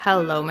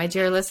Hello, my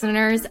dear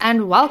listeners,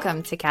 and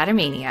welcome to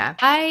Catamania.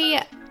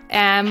 I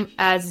am,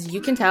 as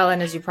you can tell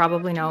and as you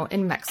probably know,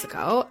 in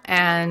Mexico,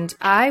 and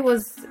I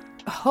was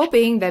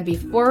hoping that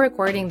before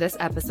recording this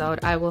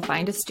episode, I will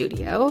find a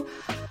studio,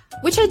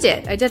 which I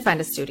did. I did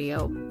find a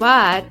studio,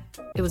 but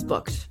it was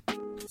booked.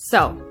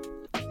 So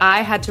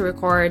I had to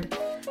record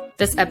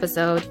this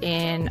episode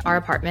in our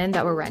apartment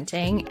that we're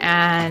renting,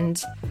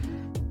 and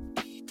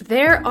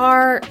there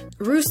are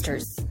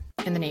roosters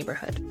in the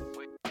neighborhood.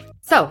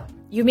 So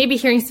you may be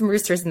hearing some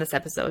roosters in this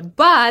episode,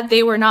 but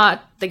they were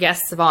not the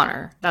guests of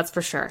honor, that's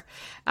for sure.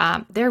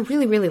 They're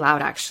really, really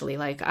loud, actually.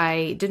 Like,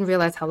 I didn't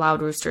realize how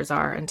loud roosters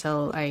are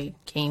until I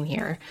came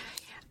here.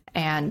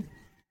 And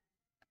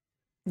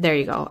there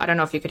you go. I don't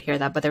know if you could hear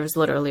that, but there was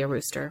literally a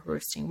rooster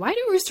roosting. Why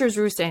do roosters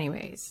roost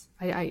anyways?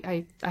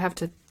 I have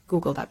to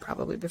Google that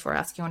probably before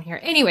asking on here.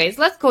 Anyways,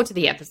 let's go to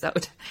the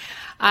episode.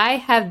 I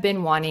have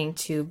been wanting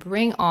to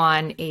bring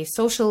on a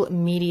social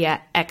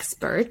media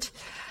expert,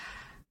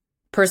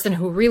 person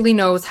who really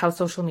knows how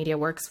social media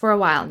works for a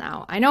while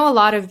now. I know a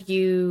lot of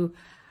you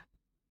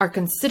are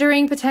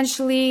considering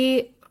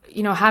potentially,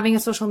 having a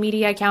social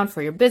media account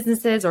for your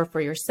businesses or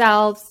for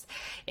yourselves.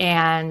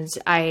 And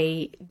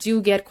I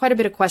do get quite a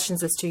bit of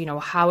questions as to,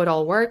 how it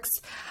all works.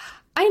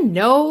 I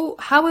know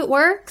how it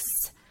works.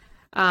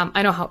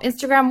 I know how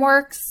Instagram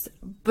works,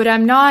 but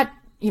I'm not,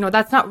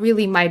 that's not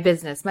really my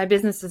business. My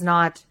business is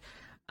not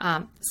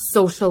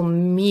social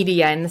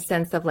media in the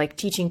sense of like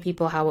teaching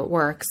people how it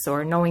works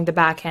or knowing the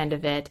back end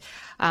of it.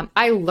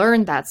 I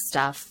learned that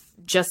stuff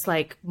just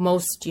like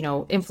most,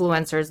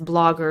 influencers,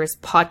 bloggers,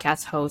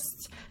 podcast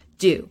hosts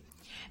do.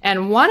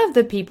 And one of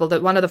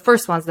the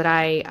first ones that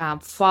I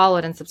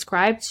followed and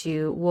subscribed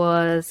to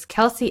was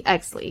Kelsie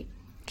Exley.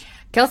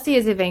 Kelsie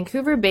is a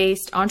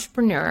Vancouver-based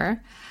entrepreneur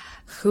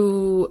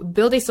who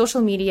built a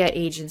social media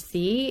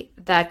agency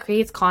that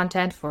creates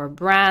content for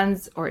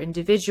brands or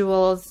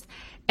individuals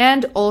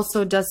and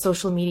also does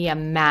social media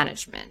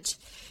management.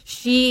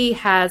 She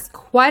has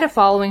quite a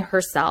following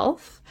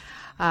herself.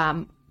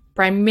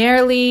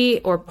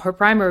 Primarily, or her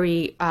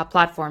primary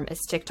platform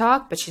is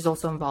TikTok, but she's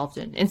also involved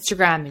in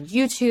Instagram and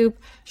YouTube.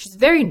 She's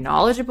very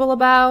knowledgeable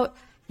about,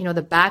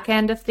 the back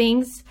end of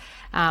things.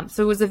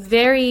 So it was a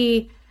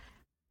very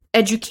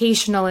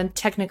educational and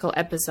technical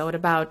episode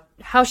about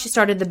how she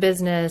started the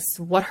business,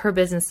 what her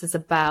business is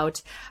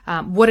about,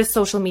 what is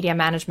social media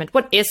management,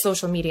 what is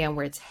social media and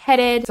where it's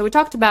headed. So we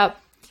talked about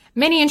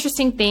many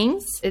interesting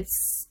things.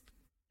 It's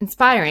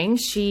inspiring.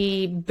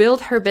 She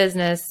built her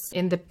business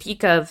in the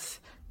peak of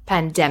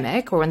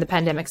pandemic, or when the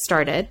pandemic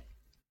started,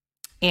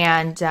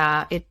 and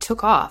it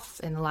took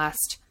off in the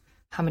last,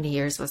 how many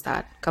years was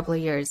that? A couple of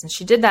years. And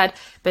she did that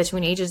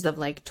between ages of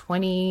like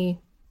 20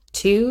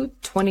 to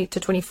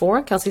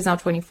 24. Kelsey's now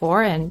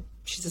 24, and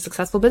she's a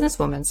successful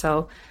businesswoman.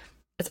 So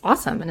it's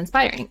awesome and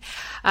inspiring.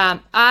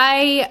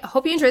 I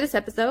hope you enjoy this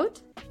episode.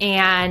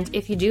 And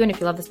if you do, and if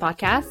you love this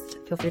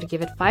podcast, feel free to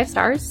give it 5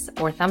 stars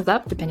or thumbs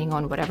up, depending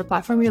on whatever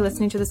platform you're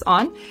listening to this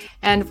on.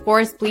 And of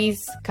course, please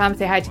come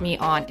say hi to me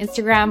on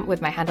Instagram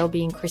with my handle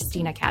being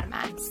Christina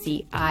Cataman,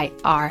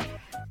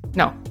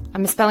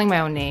 I'm misspelling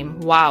my own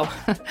name. Wow.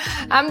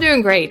 I'm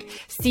doing great.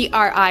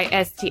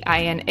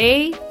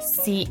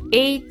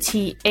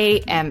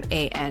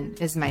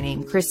 ChristinACataman is my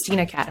name.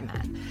 Christina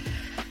Cataman.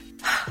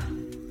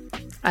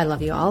 I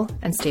love you all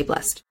and stay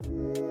blessed.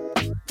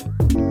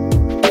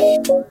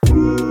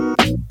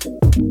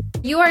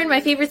 You are in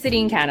my favorite city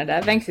in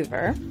Canada,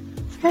 Vancouver.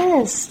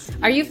 Yes.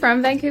 Are you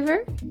from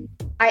Vancouver?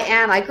 I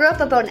am. I grew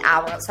up about an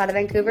hour outside of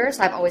Vancouver,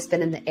 so I've always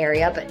been in the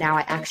area, but now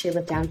I actually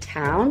live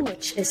downtown,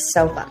 which is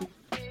so fun.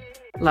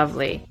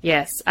 Lovely.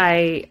 Yes,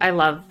 I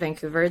love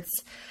Vancouver.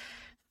 It's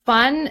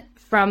fun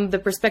from the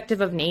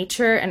perspective of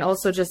nature and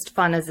also just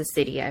fun as a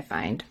city, I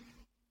find.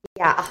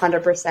 Yeah,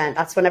 100%.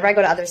 That's whenever I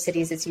go to other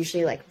cities, it's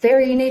usually like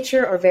very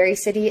nature or very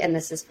city, and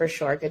this is for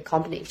sure a good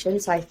combination.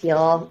 So I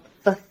feel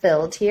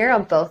fulfilled here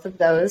on both of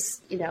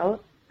those,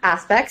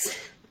 aspects.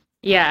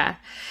 Yeah.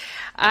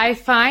 I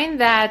find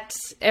that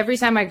every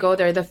time I go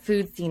there, the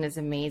food scene is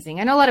amazing.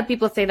 I know a lot of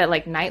people say that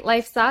like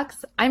nightlife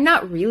sucks. I'm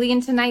not really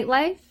into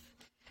nightlife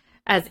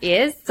as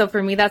is. So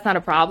for me, that's not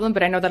a problem.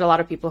 But I know that a lot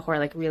of people who are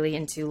like really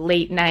into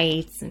late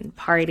nights and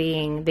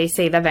partying, they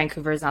say that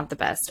Vancouver is not the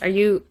best. Are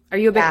you a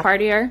big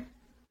partier?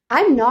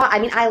 I'm not. I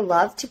mean, I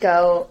love to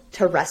go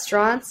to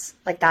restaurants.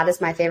 Like, that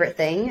is my favorite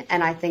thing.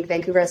 And I think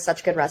Vancouver has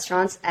such good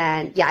restaurants.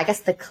 And yeah, I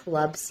guess the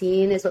club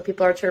scene is what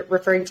people are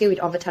referring to. We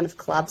don't have a ton of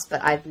clubs, but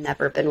I've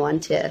never been one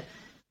to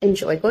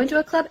enjoy going to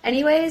a club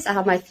anyways. I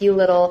have my few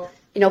little,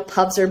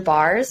 pubs or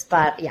bars.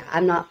 But yeah,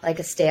 I'm not like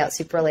a stay out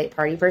super late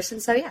party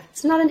person. So yeah,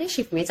 it's not an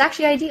issue for me. It's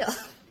actually ideal.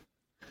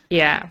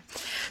 Yeah.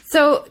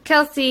 So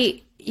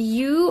Kelsie,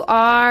 you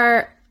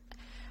are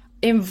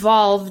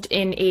involved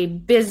in a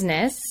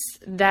business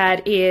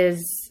that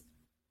is,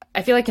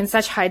 I feel like, in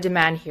such high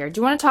demand here.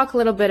 Do you want to talk a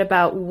little bit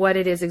about what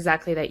it is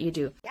exactly that you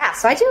do? Yeah,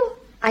 so I do,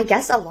 I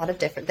guess, a lot of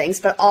different things,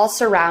 but all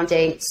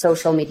surrounding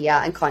social media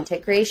and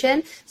content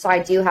creation. So I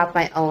do have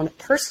my own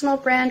personal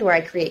brand where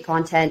I create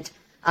content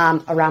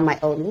around my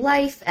own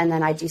life. And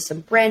then I do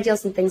some brand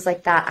deals and things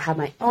like that. I have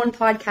my own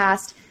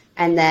podcast.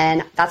 And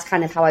then that's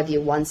kind of how I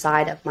view one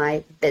side of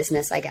my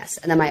business, I guess.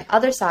 And then my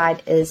other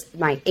side is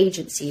my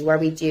agency, where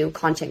we do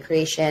content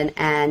creation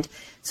and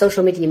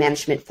social media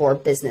management for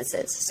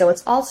businesses. So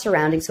it's all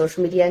surrounding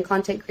social media and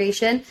content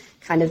creation,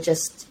 kind of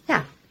just,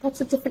 yeah, lots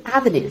of different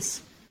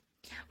avenues.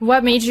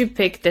 What made you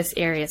pick this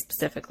area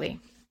specifically?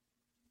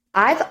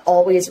 I've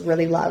always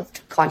really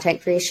loved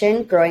content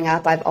creation. Growing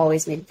up, I've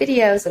always made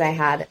videos, and I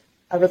had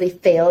a really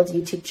failed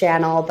YouTube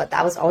channel, but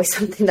that was always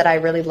something that I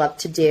really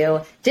loved to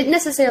do. Didn't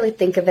necessarily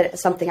think of it as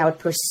something I would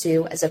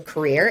pursue as a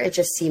career. It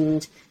just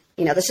seemed,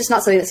 that's just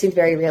not something that seemed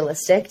very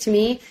realistic to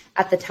me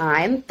at the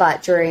time.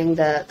 But during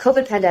the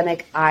COVID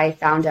pandemic, I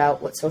found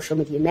out what social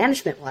media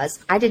management was.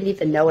 I didn't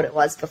even know what it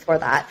was before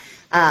that.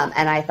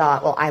 And I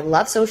thought, well, I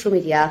love social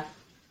media.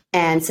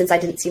 And since I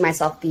didn't see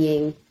myself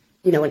being,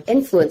 an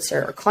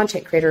influencer or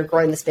content creator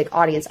growing this big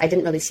audience, I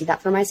didn't really see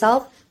that for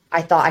myself.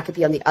 I thought I could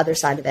be on the other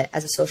side of it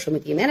as a social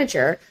media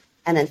manager.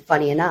 And then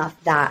funny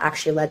enough, that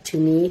actually led to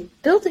me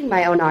building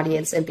my own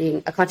audience and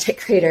being a content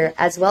creator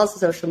as well as a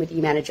social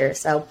media manager.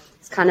 So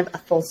it's kind of a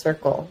full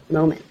circle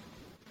moment.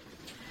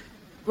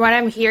 What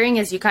I'm hearing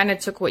is you kind of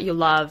took what you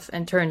love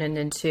and turned it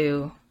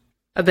into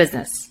a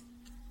business.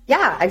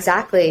 Yeah,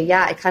 exactly.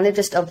 Yeah, it kind of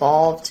just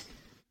evolved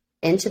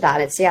into that.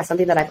 It's,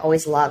 something that I've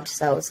always loved.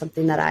 So it's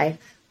something that I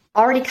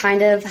already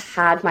kind of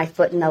had my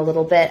foot in a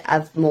little bit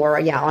of more,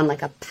 on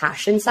like a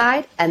passion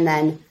side. And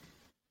then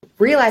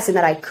realizing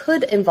that I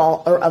could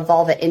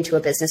evolve it into a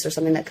business or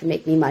something that could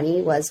make me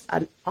money was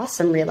an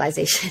awesome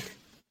realization.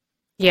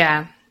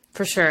 Yeah,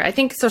 for sure. I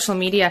think social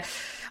media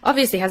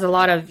obviously has a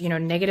lot of,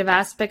 negative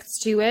aspects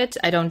to it.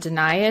 I don't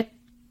deny it.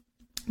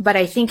 But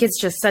I think it's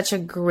just such a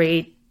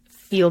great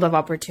field of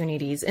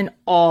opportunities in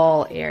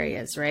all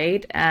areas,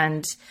 right?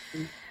 And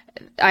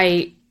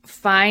I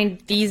find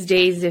these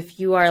days, if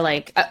you are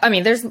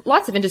there's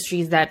lots of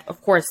industries that,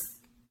 of course,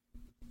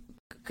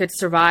 could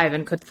survive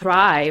and could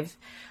thrive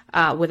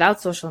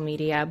without social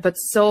media, but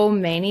so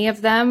many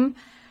of them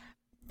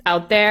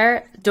out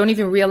there don't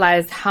even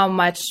realize how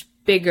much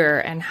bigger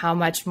and how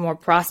much more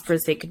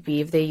prosperous they could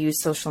be if they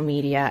use social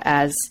media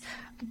as,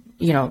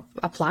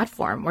 a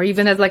platform, or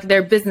even as like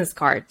their business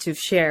card to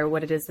share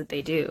what it is that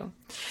they do.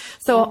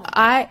 So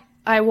I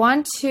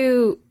want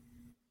to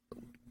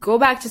go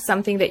back to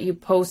something that you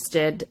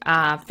posted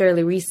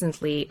fairly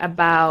recently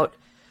about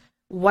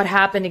what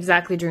happened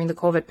exactly during the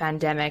COVID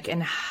pandemic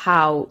and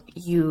how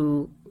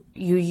you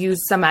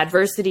used some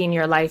adversity in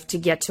your life to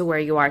get to where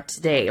you are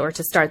today or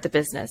to start the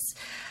business.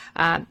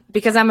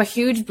 Because I'm a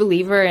huge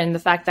believer in the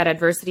fact that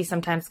adversity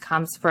sometimes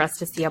comes for us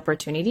to see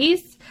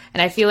opportunities.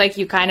 And I feel like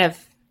you kind of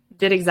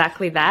did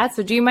exactly that.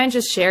 So do you mind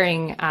just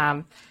sharing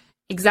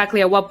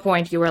exactly at what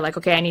point you were like,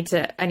 okay, I need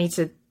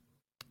to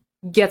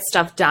get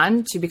stuff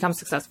done to become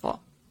successful?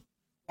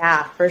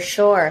 Yeah, for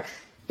sure.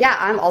 Yeah,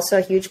 I'm also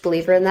a huge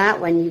believer in that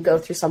when you go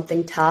through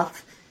something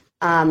tough.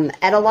 And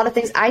a lot of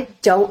things, I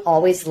don't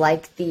always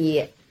like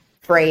the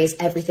phrase,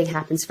 everything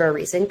happens for a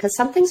reason, because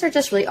some things are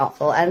just really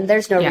awful and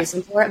there's no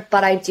reason for it.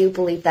 But I do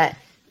believe that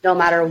no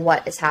matter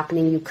what is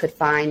happening, you could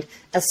find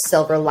a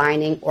silver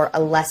lining or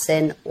a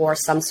lesson or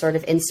some sort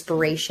of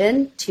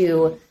inspiration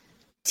to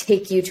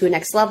take you to a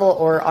next level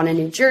or on a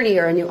new journey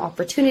or a new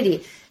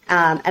opportunity.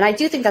 And I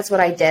do think that's what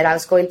I did. I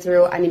was going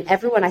through,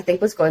 everyone I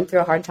think was going through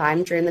a hard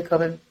time during the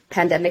COVID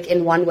pandemic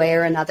in one way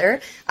or another.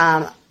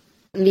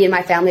 Me and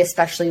my family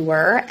especially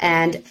were,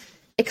 and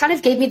it kind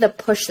of gave me the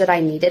push that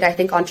I needed. I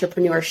think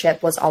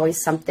entrepreneurship was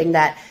always something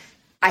that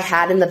I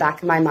had in the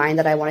back of my mind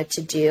that I wanted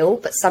to do,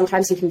 but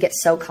sometimes you can get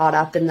so caught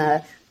up in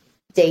the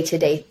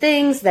day-to-day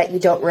things that you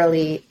don't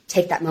really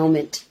take that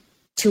moment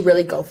to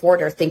really go for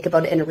it or think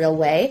about it in a real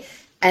way.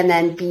 And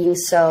then being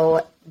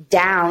so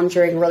down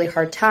during a really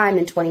hard time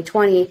in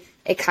 2020,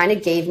 it kind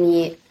of gave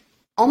me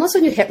almost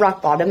when you hit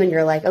rock bottom and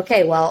you're like,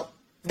 okay, well,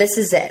 this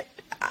is it.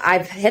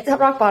 I've hit the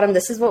rock bottom.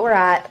 This is what we're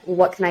at.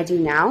 What can I do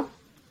now?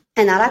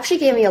 And that actually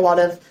gave me a lot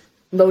of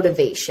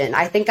motivation.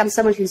 I think I'm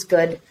someone who's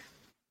good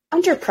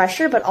under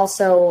pressure, but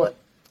also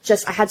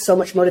just I had so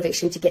much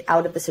motivation to get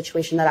out of the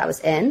situation that I was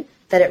in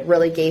that it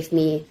really gave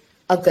me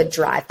a good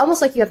drive,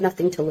 almost like you have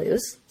nothing to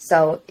lose.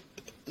 So,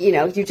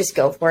 you just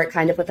go for it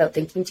kind of without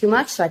thinking too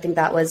much. So I think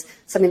that was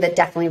something that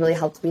definitely really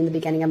helped me in the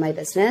beginning of my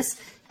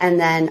business. And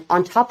then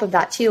on top of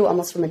that too,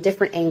 almost from a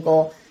different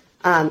angle,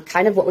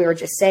 kind of what we were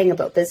just saying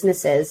about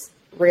businesses,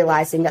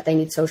 realizing that they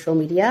need social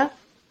media.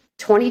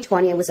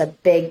 2020 was a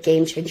big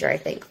game changer, I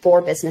think,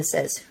 for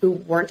businesses who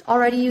weren't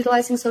already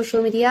utilizing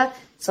social media.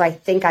 So I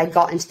think I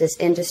got into this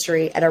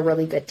industry at a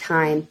really good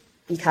time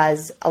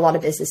because a lot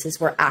of businesses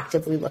were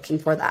actively looking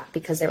for that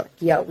because they're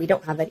like, we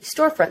don't have any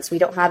storefronts. We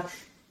don't have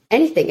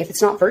anything. If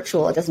it's not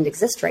virtual, it doesn't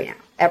exist right now.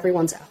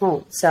 Everyone's at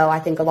home. So I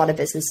think a lot of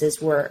businesses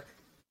were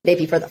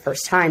maybe for the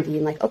first time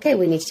being like, okay,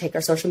 we need to take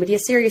our social media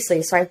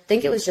seriously. So I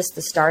think it was just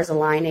the stars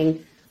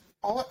aligning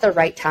all at the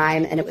right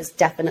time. And it was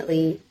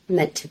definitely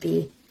meant to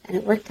be. And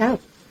it worked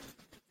out.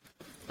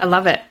 I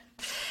love it.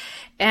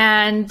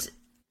 And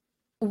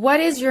what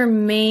is your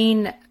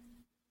main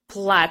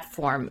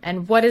platform,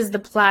 and what is the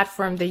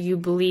platform that you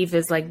believe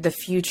is like the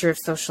future of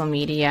social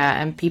media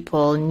and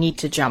people need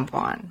to jump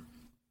on,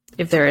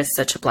 if there is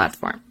such a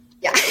platform?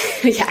 Yeah,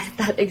 yeah,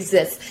 that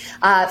exists.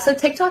 So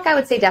TikTok, I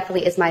would say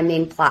definitely is my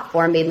main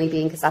platform, mainly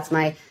being because that's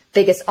my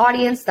biggest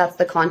audience. That's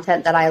the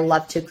content that I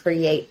love to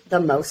create the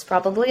most,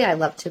 probably. I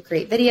love to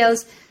create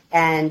videos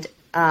and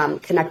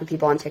connect with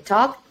people on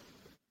TikTok.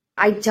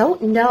 I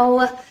don't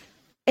know.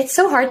 It's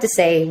so hard to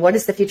say what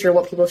is the future,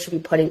 what people should be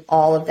putting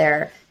all of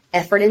their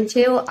effort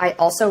into. I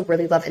also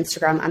really love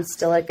Instagram. I'm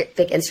still a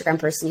big Instagram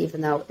person,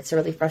 even though it's a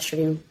really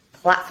frustrating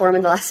platform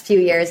in the last few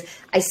years.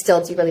 I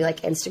still do really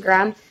like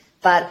Instagram.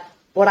 But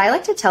what I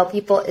like to tell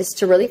people is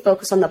to really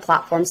focus on the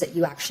platforms that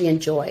you actually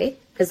enjoy,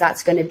 because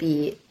that's going to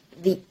be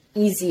the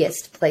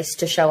easiest place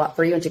to show up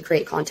for you and to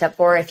create content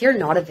for. If you're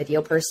not a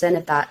video person,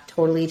 if that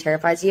totally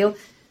terrifies you,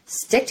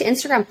 stick to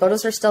Instagram.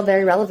 Photos are still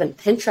very relevant.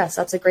 Pinterest,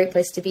 that's a great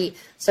place to be.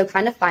 So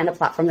kind of find a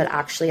platform that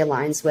actually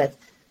aligns with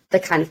the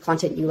kind of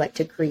content you like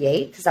to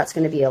create, because that's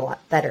going to be a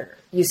lot better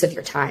use of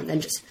your time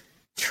than just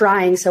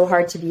trying so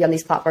hard to be on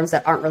these platforms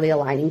that aren't really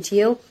aligning to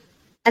you.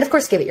 And of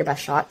course, give it your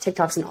best shot.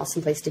 TikTok's an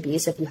awesome place to be.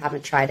 So if you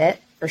haven't tried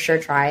it, for sure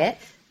try it.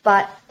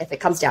 But if it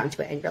comes down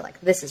to it and you're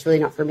like, this is really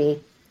not for me,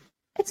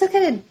 it's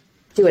okay to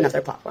do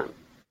another platform.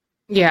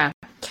 Yeah.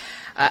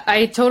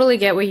 I totally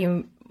get what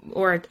you,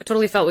 or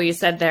totally felt what you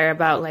said there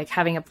about like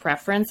having a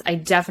preference. I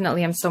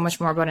definitely am so much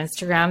more about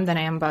Instagram than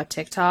I am about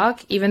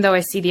TikTok, even though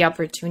I see the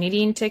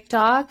opportunity in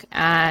TikTok,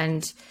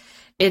 and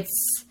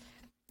it's,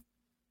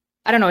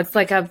 I don't know,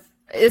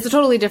 it's a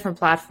totally different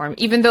platform,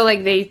 even though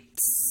like they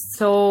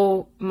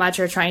so much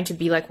are trying to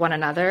be like one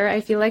another.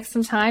 I feel like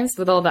sometimes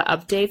with all the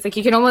updates, like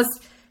you can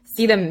almost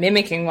see them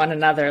mimicking one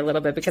another a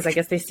little bit, because I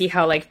guess they see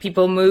how like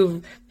people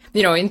move,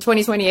 you know, in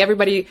 2020,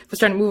 everybody was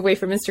trying to move away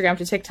from Instagram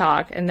to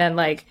TikTok, and then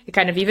like it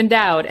kind of evened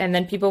out, and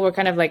then people were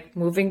kind of like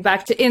moving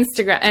back to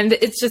Instagram, and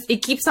it's just, it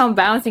keeps on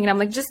bouncing, and I'm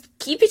like, just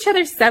keep each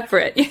other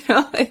separate, you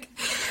know, like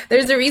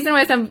there's a reason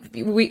why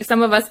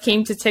some of us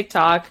came to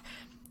TikTok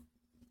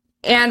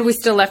and we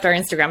still left our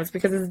Instagrams,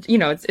 because it's, you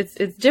know,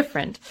 it's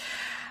different.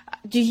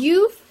 Do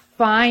you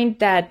find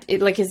that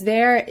is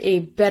there a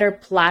better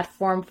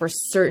platform for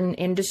certain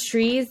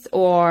industries,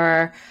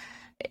 or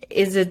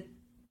is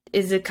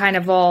it kind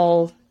of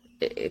all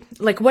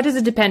like, what does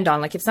it depend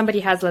on? Like if somebody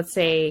has, let's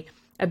say,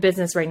 a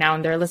business right now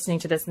and they're listening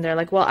to this and they're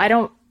like, well, I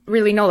don't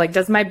really know, like,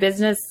 should my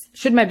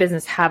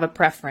business have a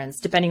preference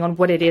depending on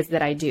what it is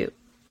that I do?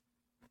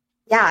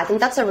 Yeah, I think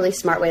that's a really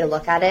smart way to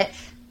look at it.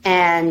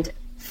 And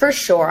for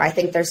sure, I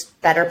think there's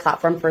better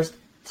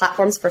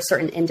platforms for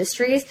certain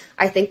industries.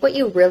 I think what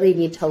you really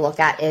need to look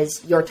at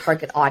is your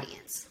target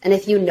audience. And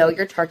if you know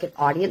your target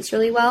audience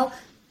really well,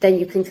 then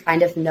you can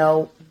kind of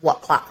know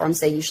what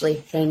platforms they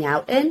usually hang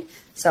out in.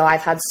 So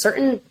I've had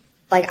certain,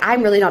 like,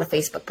 I'm really not a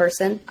Facebook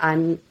person.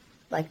 I'm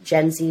like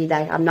Gen Z,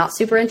 that I'm not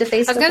super into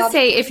Facebook. I was going to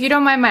say, if you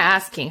don't mind my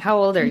asking, how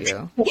old are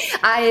you?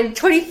 I'm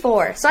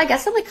 24. So I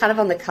guess I'm like kind of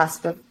on the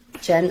cusp of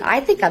I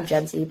think I'm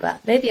Gen Z,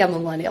 but maybe I'm a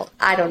millennial.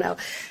 I don't know.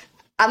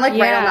 I'm like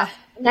right on that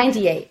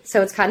 98.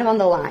 So it's kind of on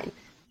the line.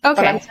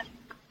 Okay. But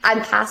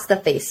I'm past the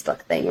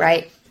Facebook thing,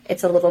 right?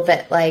 It's a little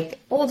bit like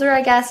older,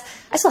 I guess.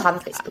 I still have a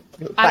Facebook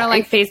group. I don't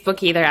like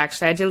Facebook either,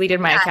 actually. I deleted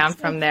my account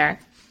from there.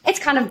 It's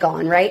kind of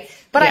gone, right?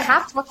 But yeah. I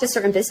have talked to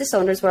certain business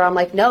owners where I'm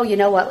like, no, you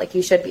know what? Like,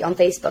 you should be on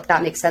Facebook.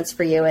 That makes sense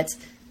for you. It's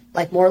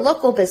like more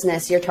local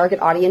business. Your target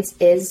audience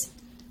is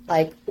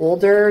like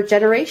older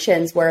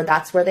generations, where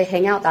that's where they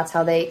hang out. That's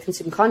how they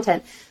consume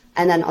content.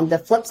 And then on the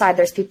flip side,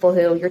 there's people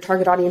who your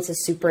target audience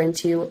is super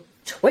into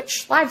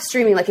Twitch live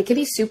streaming. Like, it can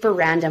be super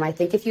random. I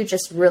think if you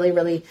just really,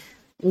 really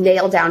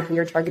nail down who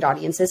your target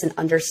audience is and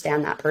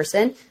understand that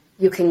person,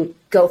 you can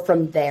go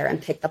from there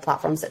and pick the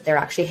platforms that they're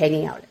actually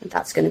hanging out in.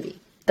 That's going to be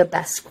the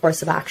best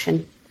course of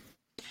action.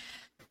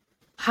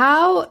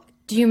 How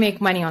do you make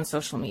money on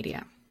social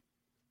media?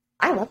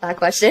 I love that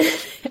question.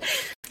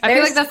 I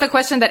feel like that's the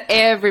question that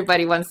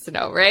everybody wants to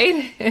know,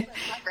 right? My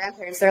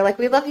grandparents, they're like,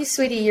 we love you,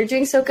 sweetie. You're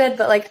doing so good,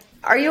 but like,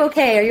 are you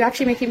okay? Are you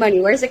actually making money?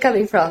 Where's it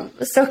coming from?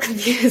 I'm so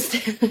confused.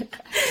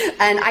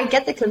 And I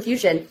get the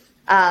confusion.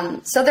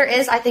 So there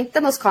is, I think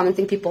the most common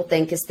thing people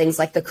think is things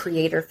like the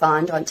creator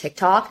fund on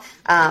TikTok.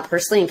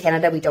 Personally, in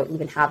Canada, we don't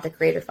even have the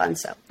creator fund,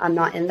 so I'm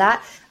not in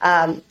that.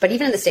 But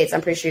even in the States,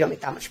 I'm pretty sure you don't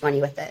make that much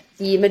money with it.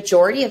 The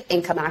majority of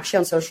income actually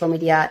on social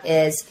media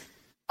is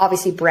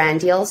obviously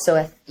brand deals. So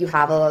if you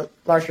have a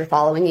larger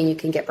following and you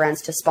can get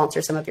brands to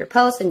sponsor some of your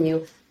posts and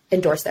you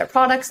endorse their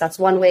products, that's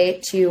one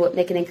way to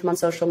make an income on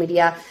social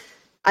media.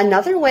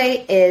 Another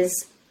way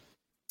is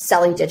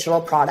selling digital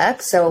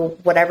products. So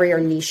whatever your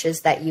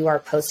niches that you are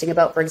posting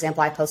about, for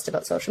example, I post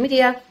about social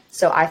media.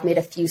 So I've made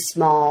a few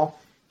small,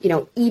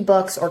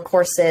 ebooks or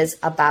courses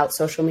about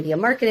social media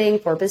marketing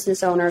for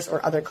business owners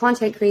or other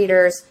content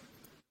creators.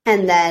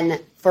 And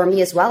then for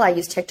me as well, I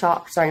use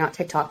TikTok,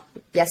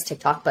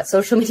 but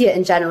social media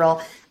in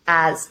general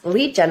as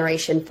lead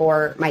generation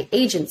for my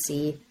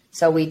agency.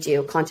 So we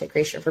do content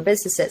creation for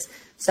businesses.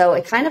 So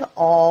it kind of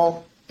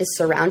all is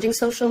surrounding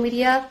social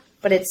media,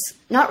 but it's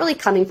not really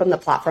coming from the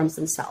platforms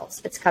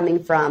themselves. It's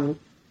coming from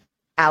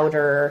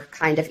outer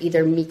kind of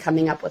either me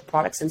coming up with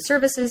products and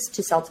services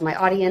to sell to my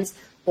audience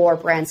or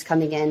brands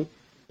coming in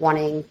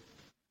wanting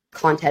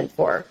content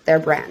for their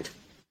brand.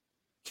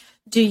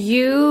 Do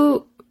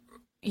you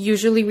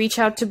usually reach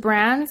out to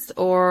brands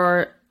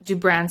or do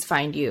brands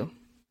find you?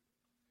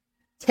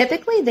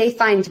 Typically, they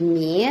find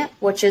me,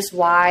 which is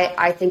why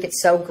I think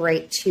it's so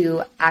great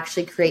to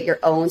actually create your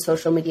own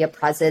social media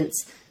presence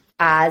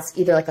as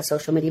either like a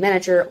social media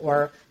manager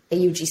or a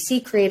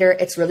UGC creator.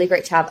 It's really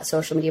great to have a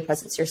social media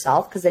presence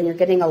yourself because then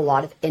you're getting a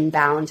lot of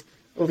inbound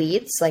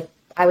leads. Like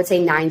I would say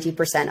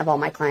 90% of all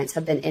my clients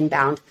have been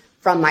inbound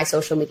from my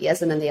social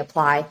medias, and then they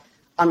apply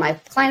on my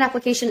client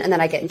application, and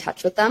then I get in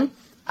touch with them.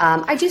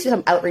 I do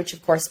some outreach,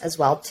 of course, as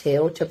well,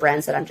 too, to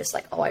brands that I'm just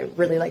like, oh, I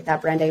really like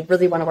that brand. I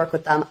really want to work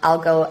with them. I'll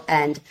go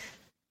and,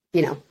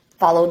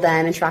 follow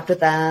them, interact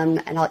with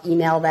them, and I'll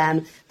email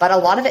them. But a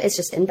lot of it is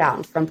just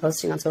inbound from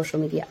posting on social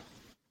media.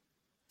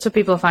 So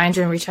people find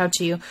you and reach out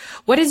to you.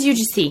 What is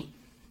UGC?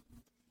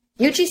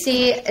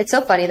 UGC, it's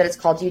so funny that it's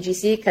called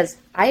UGC because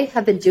I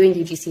have been doing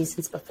UGC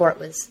since before it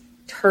was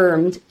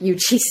termed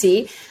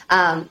UGC.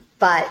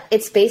 But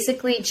it's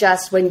basically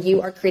just when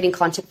you are creating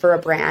content for a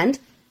brand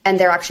and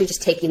they're actually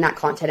just taking that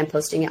content and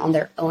posting it on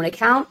their own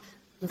account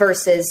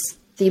versus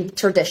the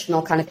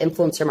traditional kind of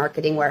influencer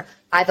marketing where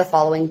I have a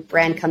following,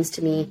 brand comes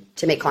to me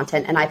to make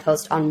content and I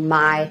post on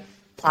my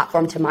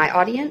platform to my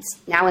audience.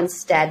 Now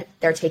instead,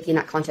 they're taking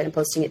that content and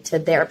posting it to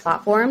their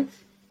platform.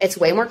 It's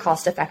way more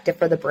cost effective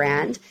for the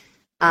brand.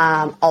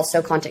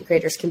 Also, content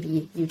creators can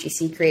be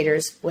UGC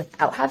creators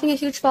without having a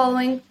huge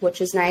following,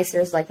 which is nice.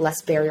 There's like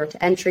less barrier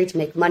to entry to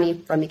make money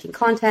from making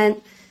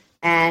content,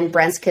 and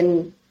brands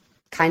can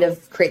kind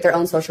of create their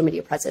own social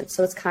media presence.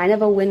 So it's kind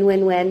of a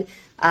win-win-win,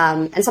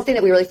 and something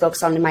that we really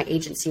focus on in my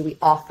agency. We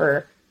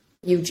offer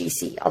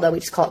UGC, although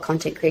we just call it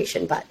content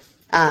creation, but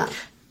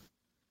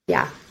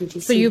yeah,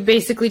 UGC. So you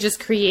basically just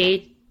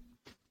create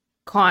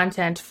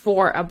content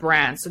for a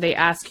brand. So they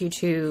ask you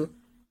to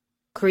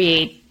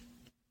create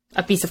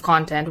a piece of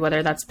content,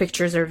 whether that's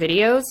pictures or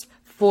videos,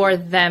 for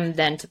them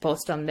then to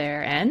post on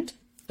their end.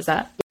 Is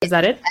that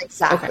it?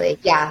 Exactly. Okay.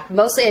 Yeah.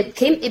 Mostly it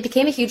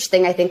became a huge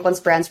thing, I think, once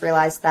brands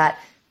realized that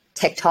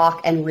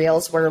TikTok and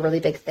Reels were a really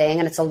big thing,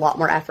 and it's a lot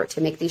more effort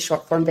to make these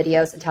short form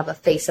videos and to have a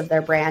face of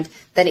their brand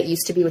than it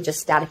used to be with just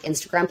static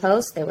Instagram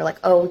posts. They were like,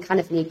 oh, we kind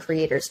of need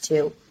creators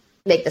to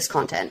make this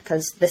content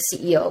because the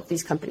CEO of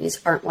these companies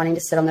aren't wanting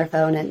to sit on their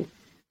phone and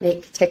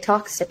make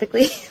TikToks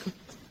typically.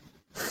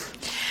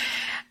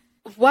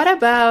 What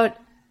about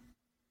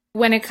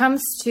when it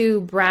comes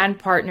to brand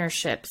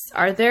partnerships?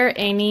 Are there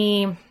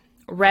any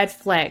red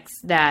flags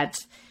that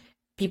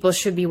people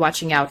should be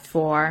watching out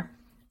for,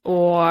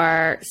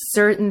 or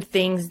certain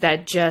things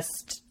that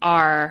just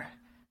are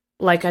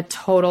like a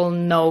total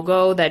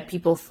no-go that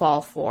people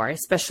fall for,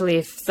 especially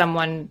if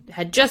someone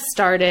had just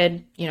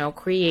started,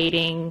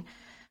 creating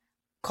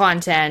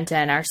content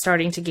and are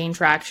starting to gain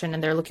traction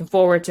and they're looking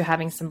forward to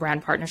having some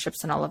brand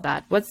partnerships and all of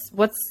that?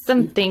 What's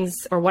some things,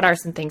 or what are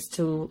some things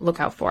to look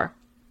out for?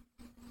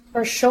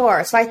 For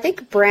sure. So I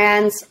think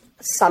brands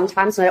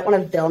sometimes, and I don't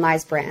want to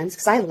villainize brands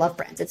because I love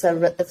brands. It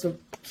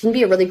can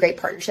be a really great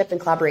partnership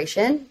and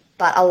collaboration,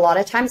 but a lot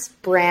of times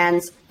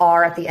brands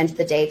are at the end of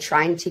the day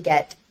trying to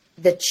get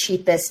the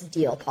cheapest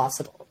deal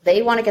possible.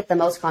 They want to get the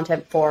most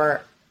content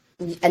for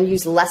and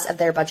use less of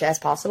their budget as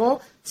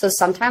possible. So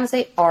sometimes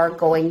they are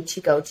going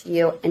to go to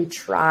you and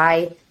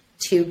try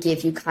to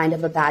give you kind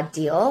of a bad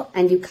deal,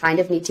 and you kind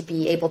of need to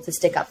be able to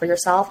stick up for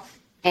yourself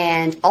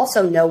and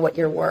also know what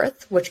you're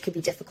worth, which could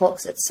be difficult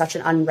because it's such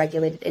an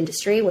unregulated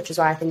industry, which is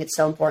why I think it's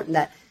so important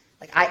that,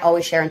 like, I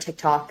always share on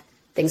TikTok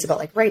things about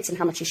like rates and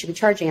how much you should be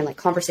charging, and like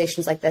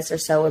conversations like this are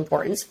so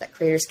important so that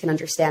creators can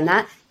understand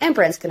that and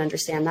brands can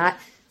understand that.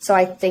 So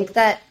I think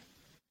that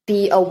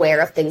be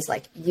aware of things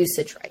like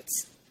usage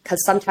rights,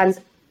 because sometimes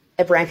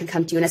a brand can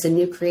come to you and as a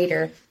new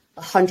creator,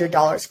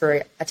 $100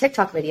 for a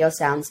TikTok video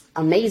sounds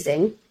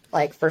amazing.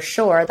 Like, for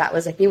sure, that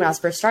was like me when I was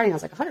first starting. I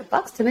was like,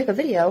 $100 to make a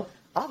video,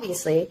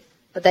 obviously.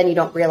 But then you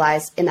don't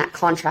realize in that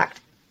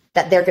contract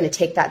that they're going to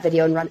take that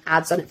video and run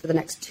ads on it for the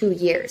next 2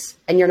 years,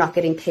 and you're not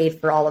getting paid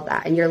for all of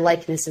that, and your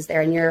likeness is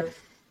there, and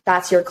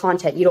that's your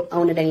content. You don't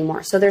own it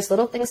anymore. So there's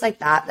little things like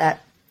that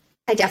that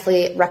I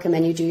definitely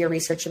recommend you do your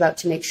research about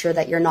to make sure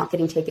that you're not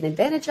getting taken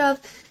advantage of.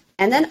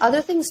 And then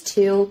other things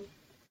too,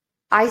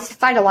 I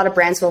find a lot of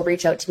brands will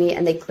reach out to me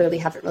and they clearly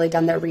haven't really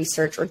done their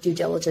research or due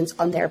diligence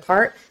on their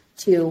part,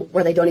 to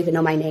where they don't even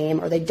know my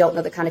name or they don't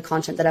know the kind of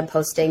content that I'm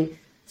posting.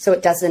 So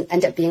it doesn't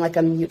end up being like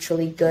a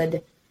mutually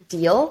good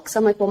deal. Because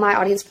I'm like, well, my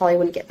audience probably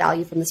wouldn't get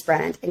value from this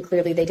brand. And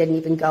clearly they didn't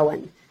even go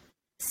and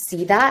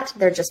see that.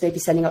 They're just maybe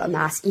sending out a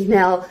mass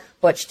email,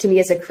 which to me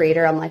as a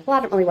creator, I'm like, well,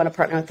 I don't really want to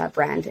partner with that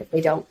brand if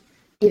they don't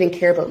even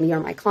care about me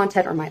or my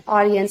content or my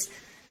audience.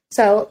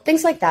 So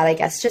things like that, I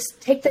guess,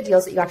 just take the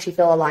deals that you actually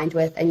feel aligned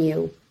with and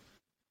you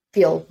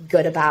feel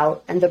good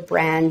about, and the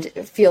brand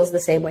feels the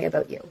same way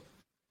about you.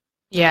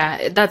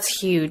 Yeah,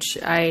 that's huge.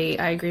 I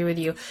agree with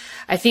you.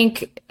 I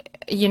think,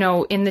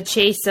 in the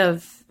chase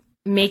of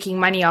making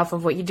money off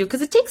of what you do,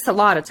 because it takes a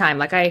lot of time.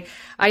 Like I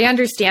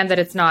understand that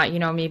it's not,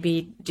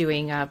 maybe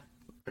doing a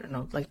I don't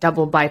know, like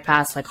double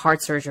bypass, like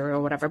heart surgery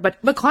or whatever.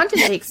 But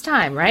content takes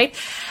time, right?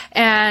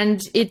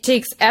 And it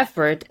takes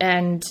effort.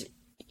 And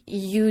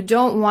you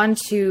don't want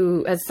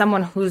to, as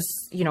someone who's,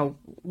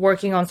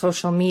 working on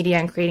social media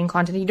and creating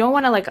content, you don't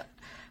want to like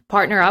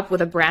partner up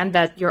with a brand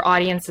that your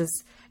audience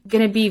is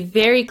going to be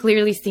very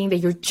clearly seeing that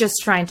you're just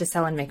trying to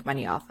sell and make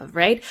money off of,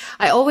 right?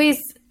 I always,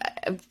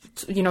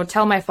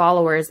 tell my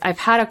followers, I've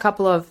had a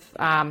couple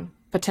of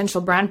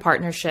potential brand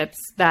partnerships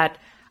that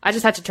I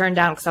just had to turn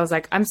down because I was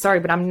like, I'm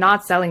sorry, but I'm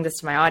not selling this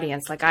to my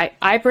audience. Like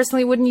I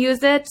personally wouldn't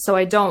use it. So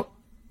I don't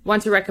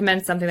want to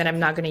recommend something that I'm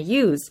not going to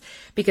use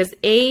because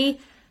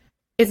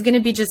it's going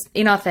to be just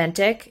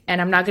inauthentic and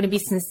I'm not going to be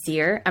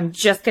sincere. I'm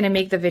just going to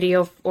make the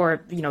video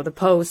or, the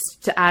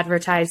post to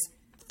advertise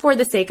for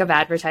the sake of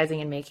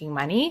advertising and making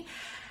money.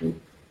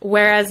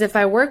 Whereas if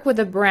I work with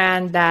a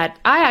brand that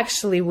I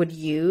actually would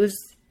use,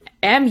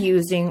 am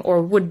using,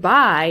 or would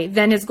buy,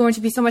 then it's going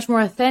to be so much more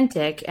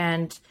authentic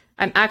and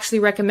I'm actually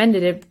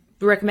recommending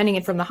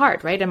it from the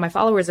heart, right? And my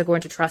followers are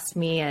going to trust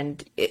me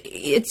and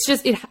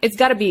it's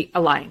got to be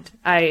aligned.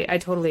 I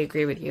totally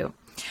agree with you.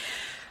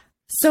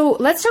 So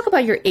let's talk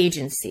about your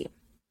agency.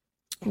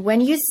 When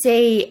you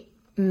say,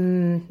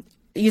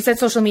 you said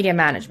social media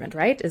management,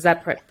 right? Is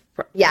that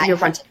yeah, your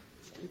content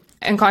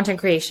and content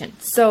creation?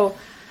 So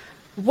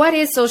what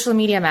is social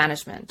media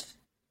management?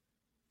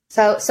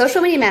 So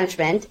social media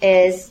management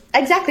is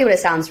exactly what it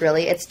sounds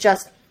really. It's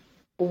just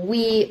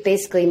we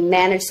basically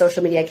manage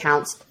social media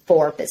accounts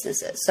for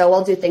businesses. So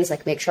we'll do things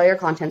like make sure your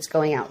content's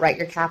going out, write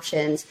your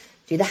captions,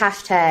 do the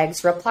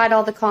hashtags, reply to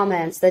all the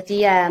comments, the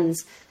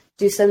DMs,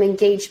 do some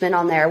engagement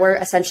on there. We're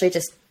essentially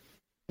just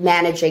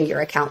managing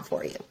your account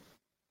for you.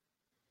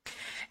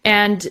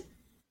 And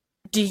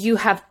do you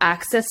have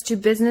access to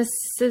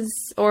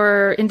businesses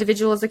or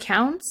individuals'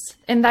 accounts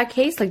in that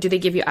case? Like, do they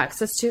give you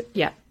access to?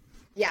 Yeah.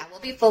 Yeah, we'll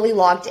be fully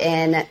logged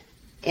in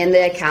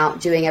the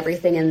account, doing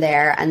everything in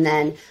there. And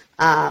then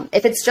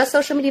if it's just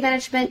social media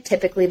management,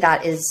 typically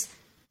that is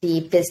the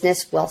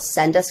business will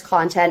send us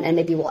content and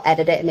maybe we'll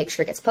edit it and make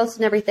sure it gets posted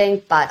and everything.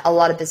 But a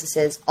lot of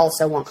businesses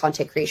also want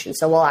content creation.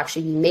 So we'll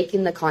actually be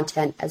making the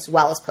content as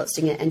well as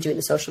posting it and doing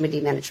the social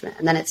media management.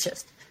 And then it's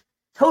just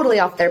totally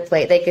off their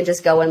plate. They can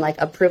just go and like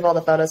approve all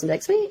the photos and be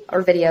like, sweet,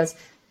 or videos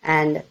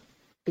and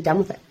be done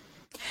with it.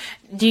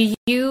 Do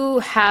you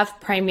have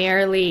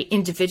primarily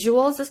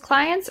individuals as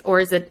clients or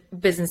is it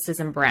businesses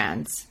and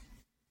brands?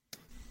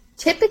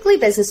 Typically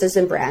businesses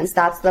and brands,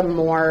 that's the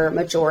more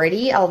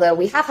majority, although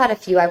we have had a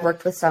few. I've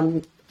worked with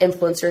some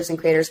influencers and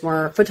creators,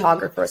 more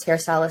photographers,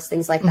 hairstylists,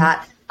 things like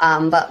that,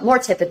 but more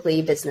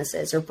typically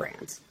businesses or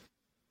brands.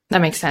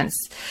 That makes sense.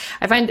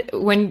 I find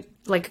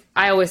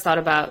I always thought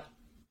about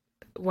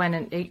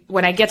when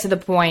I get to the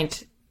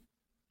point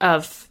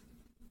of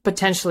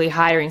potentially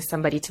hiring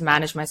somebody to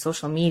manage my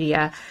social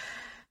media,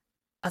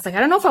 I was like, I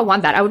don't know if I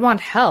want that. I would want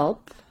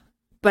help,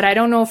 but I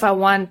don't know if I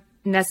want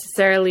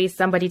necessarily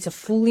somebody to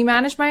fully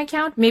manage my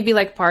account, maybe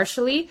like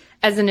partially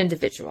as an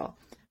individual.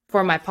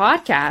 For my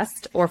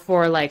podcast or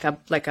for like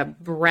a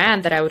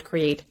brand that I would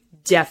create,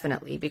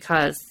 definitely,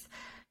 because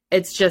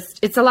it's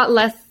a lot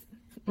less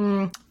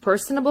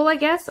personable, I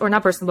guess, or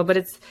not personable, but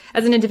it's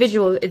as an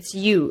individual, it's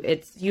you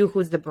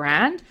who's the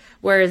brand.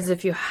 Whereas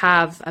if you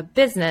have a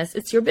business,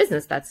 it's your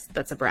business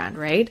that's a brand,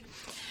 right?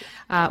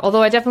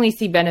 Although I definitely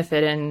see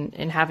benefit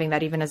in having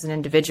that even as an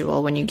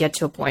individual when you get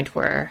to a point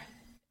where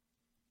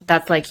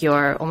that's like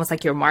almost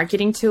like your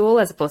marketing tool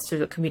as opposed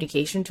to a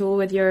communication tool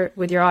with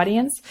your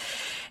audience.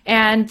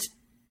 And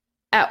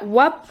at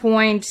what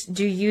point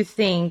do you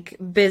think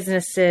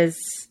businesses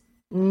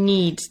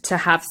need to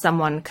have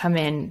someone come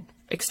in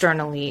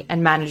externally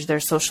and manage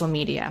their social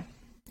media?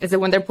 Is it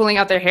when they're pulling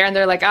out their hair and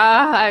they're like,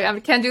 I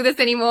can't do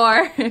this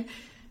anymore? Pretty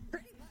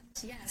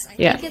much, yes. I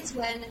think it's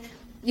when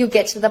you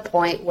get to the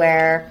point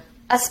where,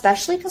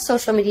 especially because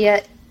social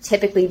media,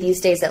 typically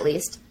these days at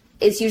least,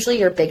 is usually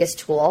your biggest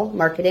tool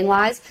marketing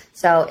wise.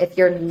 So if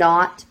you're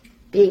not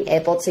being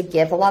able to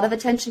give a lot of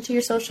attention to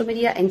your social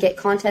media and get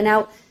content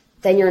out,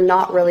 then you're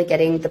not really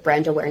getting the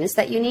brand awareness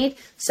that you need.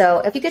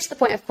 So if you get to the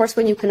point, of course,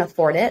 when you can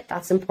afford it,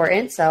 that's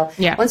important. So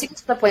once you get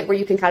to the point where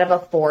you can kind of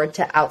afford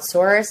to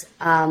outsource,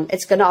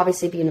 it's going to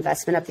obviously be an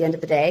investment at the end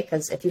of the day,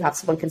 because if you have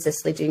someone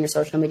consistently doing your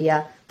social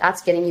media,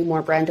 that's getting you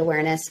more brand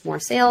awareness,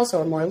 more sales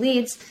or more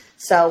leads.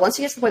 So once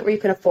you get to the point where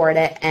you can afford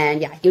it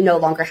and you no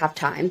longer have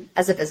time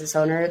as a business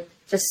owner,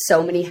 just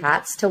so many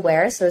hats to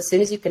wear. So as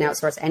soon as you can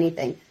outsource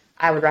anything,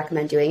 I would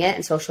recommend doing it.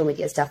 And social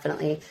media is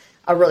definitely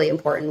a really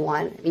important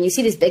one. I mean, you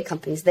see these big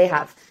companies, they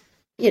have,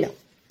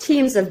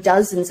 teams of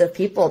dozens of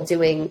people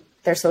doing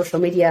their social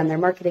media and their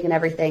marketing and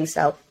everything.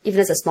 So even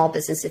as a small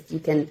business, if you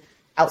can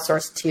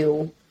outsource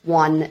to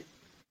one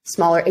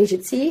smaller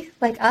agency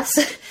like us,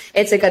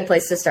 it's a good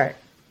place to start.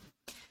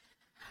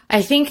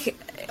 I think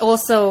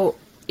also,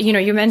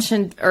 you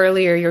mentioned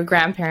earlier your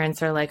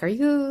grandparents are like, are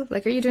you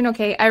doing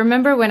okay? I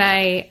remember when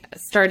I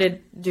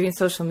started doing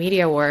social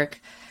media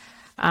work,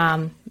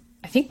 I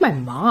think my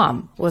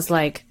mom was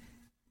like,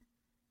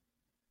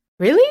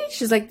 really?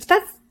 She's like, is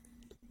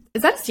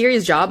that a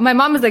serious job? My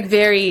mom is like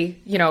very,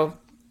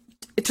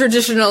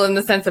 traditional in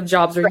the sense of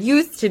jobs or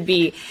used to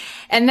be.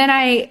 And then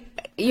I,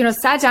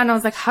 sat down and I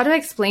was like, how do I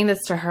explain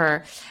this to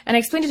her? And I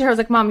explained it to her. I was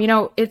like, Mom,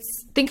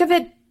 think of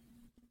it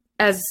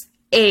as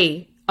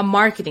a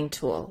marketing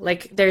tool.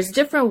 Like there's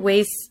different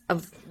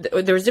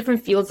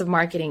fields of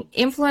marketing.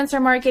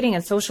 Influencer marketing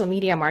and social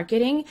media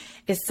marketing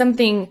is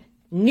something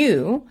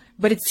new,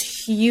 but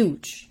it's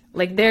huge.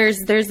 Like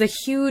there's a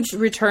huge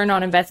return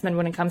on investment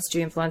when it comes to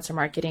influencer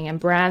marketing, and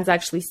brands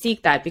actually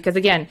seek that because,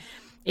 again,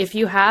 if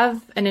you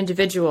have an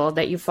individual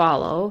that you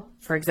follow,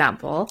 for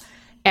example,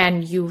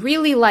 and you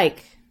really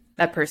like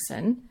that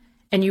person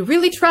and you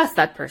really trust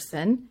that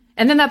person,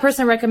 and then that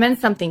person recommends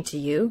something to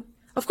you,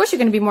 of course you're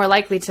going to be more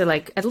likely to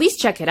at least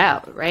check it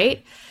out,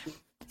 right?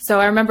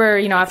 So I remember,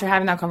 after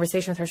having that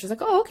conversation with her, she was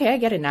like, oh, okay, I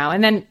get it now.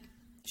 And then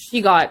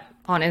she got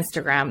on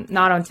Instagram,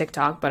 not on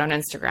TikTok, but on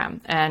Instagram.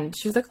 And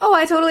she was like, oh,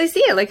 I totally see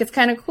it. Like, it's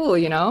kind of cool,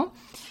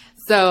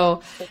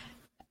 So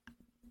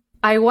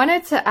I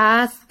wanted to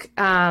ask,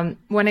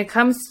 when it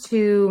comes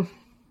to,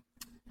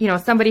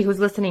 somebody who's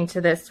listening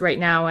to this right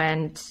now,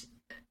 and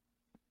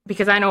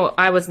because I know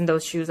I was in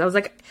those shoes, I was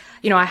like,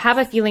 I have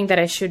a feeling that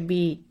I should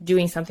be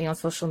doing something on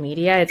social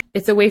media.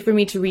 It's a way for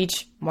me to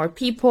reach more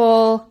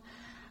people.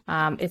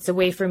 It's a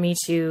way for me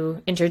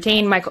to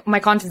entertain. My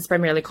content's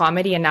primarily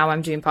comedy, and now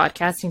I'm doing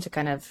podcasting to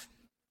kind of,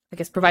 I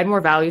guess, provide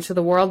more value to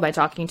the world by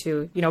talking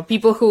to,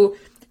 people who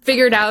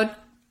figured out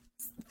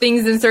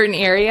things in certain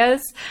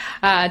areas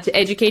to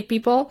educate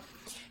people.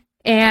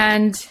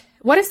 And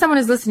what if someone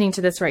is listening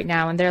to this right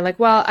now and they're like,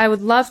 well, I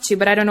would love to,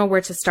 but I don't know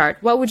where to start.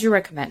 What would you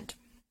recommend?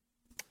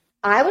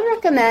 I would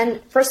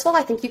recommend, first of all,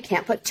 I think you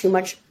can't put too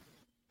much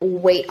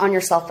weight on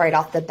yourself right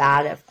off the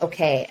bat of,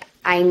 okay,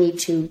 I need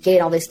to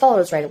gain all these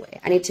followers right away.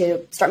 I need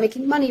to start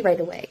making money right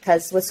away.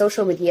 Because with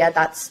social media,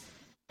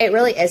 it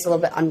really is a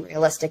little bit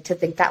unrealistic to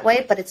think that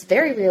way, but it's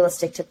very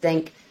realistic to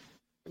think,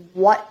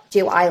 what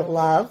do I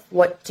love?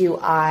 What do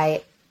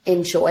I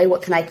enjoy?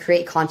 What can I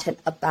create content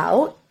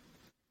about?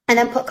 And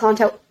then put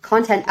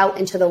content out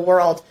into the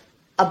world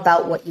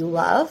about what you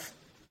love.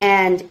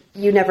 And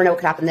you never know what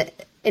could happen. The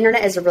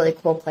internet is a really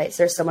cool place.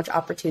 There's so much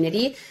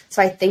opportunity.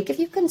 So I think if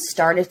you can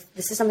start, if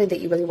this is something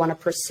that you really want to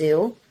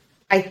pursue,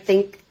 I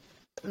think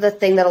the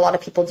thing that a lot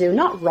of people do,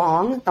 not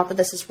that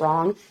this is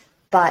wrong,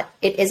 but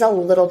it is a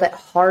little bit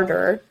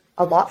harder,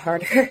 a lot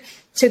harder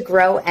to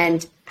grow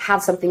and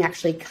have something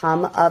actually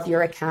come of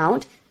your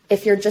account.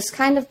 If you're just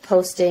kind of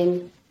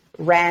posting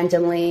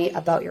randomly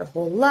about your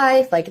whole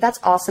life, like that's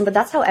awesome, but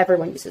that's how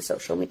everyone uses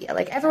social media.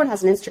 Like everyone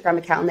has an Instagram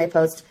account and they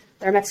post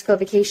their Mexico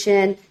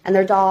vacation and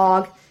their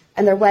dog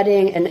and their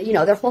wedding and,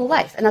 their whole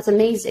life. And that's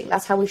amazing.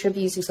 That's how we should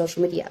be using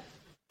social media.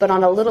 But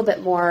on a little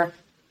bit more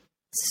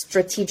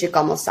strategic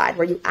almost side,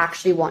 where you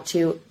actually want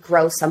to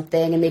grow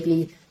something and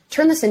maybe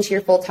turn this into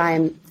your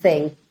full-time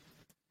thing,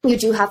 you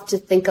do have to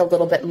think a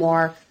little bit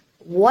more,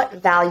 what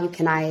value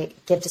can I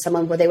give to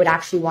someone where they would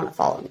actually want to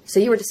follow me? So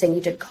you were just saying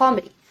you did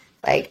comedy.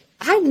 Like,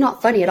 I'm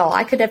not funny at all.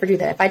 I could never do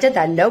that. If I did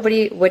that,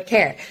 nobody would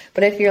care.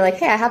 But if you're like,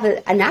 hey, I have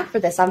a knack for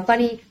this, I'm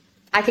funny,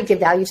 I could give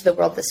value to the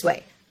world this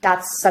way.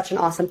 That's such an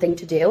awesome thing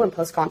to do and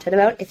post content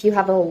about. If you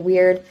have a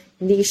weird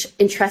niche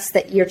interest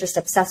that you're just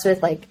obsessed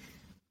with, like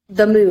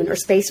the moon or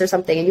space or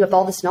something, and you have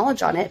all this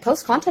knowledge on it,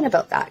 post content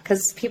about that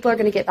because people are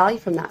going to get value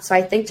from that. So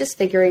I think just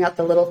figuring out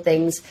the little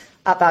things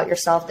about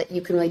yourself that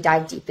you can really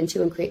dive deep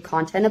into and create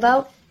content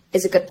about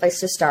is a good place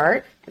to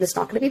start. And it's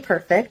not going to be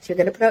perfect. You're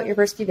going to put out your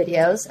first few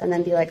videos and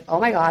then be like, oh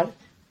my God,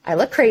 I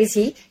look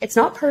crazy. It's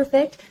not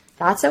perfect.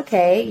 That's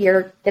okay.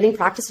 You're getting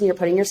practice and you're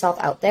putting yourself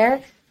out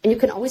there, and you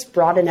can always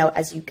broaden out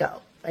as you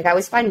go. Like I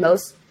always find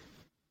most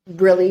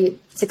really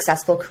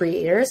successful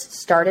creators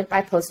started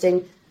by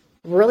posting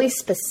really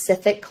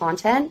specific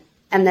content.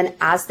 And then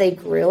as they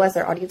grew, as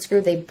their audience grew,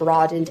 they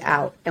broadened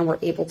out and were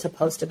able to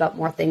post about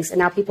more things. And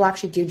now people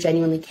actually do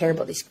genuinely care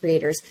about these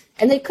creators.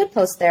 And they could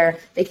post their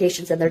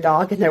vacations and their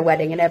dog and their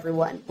wedding, and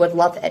everyone would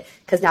love it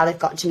because now they've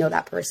gotten to know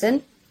that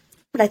person.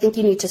 But I think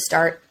you need to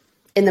start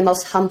in the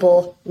most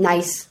humble,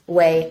 nice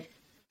way.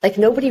 Like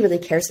nobody really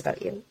cares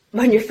about you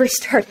when you're first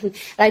starting.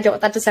 And I don't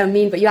want that to sound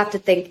mean, but you have to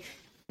think,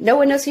 no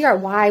one knows who you are.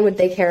 Why would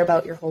they care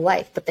about your whole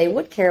life? But they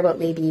would care about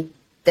maybe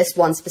this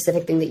one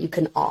specific thing that you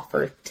can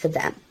offer to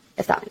them,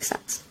 if that makes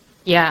sense.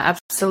 Yeah,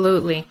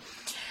 absolutely.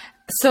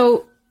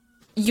 So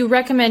you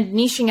recommend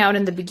niching out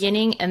in the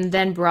beginning and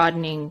then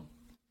broadening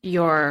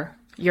your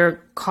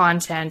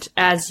content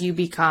as you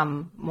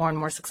become more and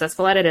more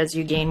successful at it, as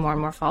you gain more and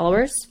more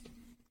followers?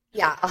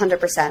 Yeah,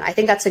 100%. I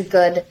think that's a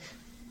good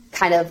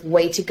kind of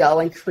way to go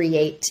and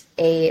create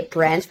a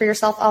brand for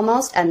yourself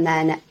almost. And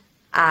then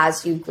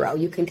as you grow,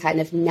 you can kind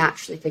of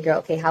naturally figure out,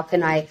 okay, how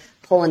can I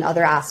pull in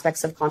other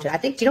aspects of content? I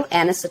think, do you know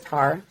Anna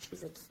Sitar?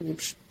 She's a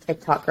huge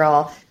TikTok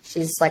girl.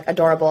 She's like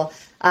adorable.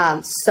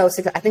 I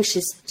think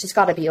she's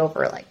got to be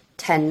over like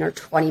 10 or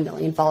 20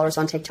 million followers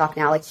on TikTok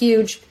now, like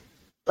huge,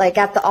 like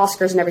at the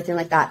Oscars and everything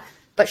like that.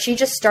 But she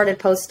just started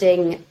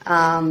posting,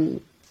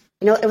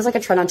 it was like a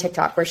trend on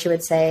TikTok where she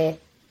would say,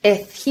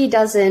 if he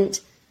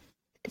doesn't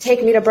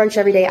take me to brunch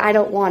every day. I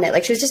don't want it.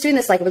 Like she was just doing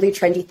this like really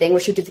trendy thing where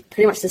she would do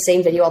pretty much the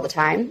same video all the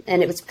time.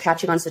 And it was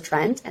catching on as a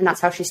trend. And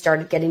that's how she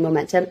started getting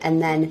momentum.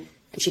 And then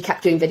she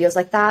kept doing videos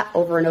like that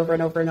over and over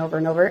and over and over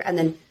and over. And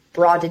then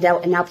broadened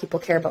out. And now people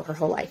care about her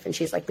whole life. And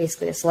she's like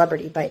basically a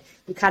celebrity. But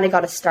you kind of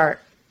got to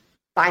start,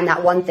 find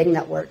that one thing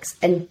that works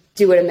and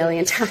do it a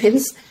million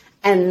times.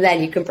 And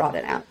then you can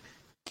broaden out.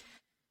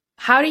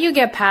 How do you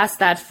get past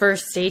that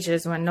first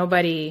stages when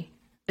nobody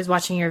is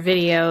watching your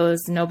videos,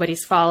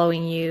 nobody's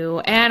following you,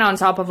 and on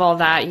top of all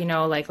that, you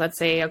know, like let's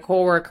say a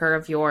coworker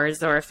of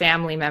yours or a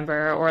family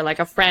member or like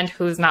a friend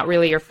who's not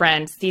really your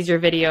friend sees your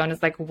video and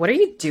is like, what are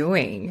you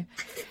doing?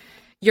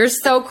 You're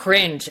so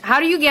cringe. How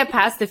do you get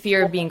past the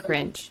fear of being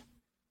cringe?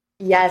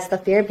 Yes, the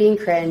fear of being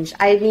cringe.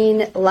 I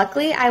mean,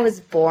 luckily I was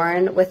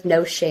born with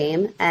no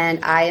shame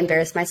and I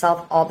embarrass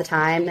myself all the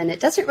time and it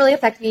doesn't really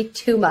affect me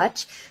too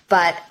much,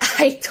 but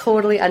I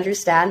totally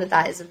understand that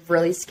that is a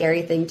really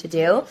scary thing to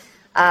do.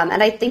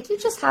 And I think you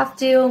just have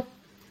to,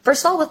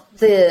 first of all, with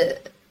the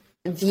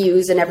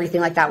views and everything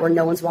like that, where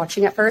no one's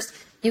watching at first,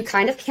 you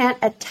kind of cannot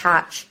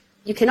attach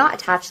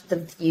the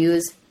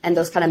views and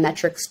those kind of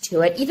metrics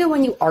to it, even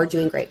when you are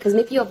doing great. Because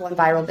maybe you have one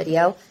viral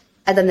video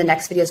and then the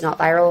next video is not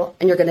viral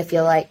and you're going to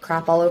feel like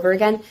crap all over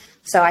again.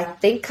 So I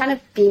think kind of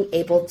being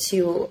able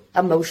to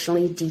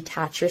emotionally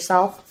detach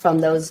yourself from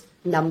those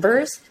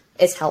numbers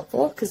is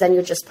helpful because then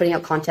you're just putting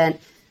out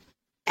content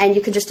and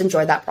you can just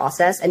enjoy that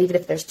process. And even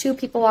if there's 2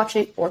 people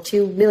watching or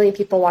 2 million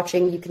people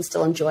watching, you can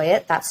still enjoy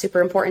it. That's super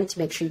important to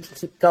make sure you can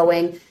keep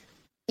going,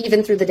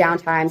 even through the down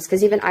times.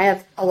 Because even I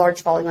have a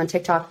large following on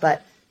TikTok,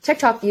 but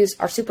TikTok views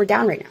are super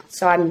down right now.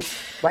 So I'm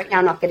right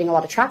now not getting a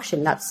lot of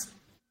traction. That's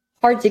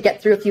hard to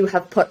get through if you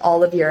have put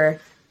all of your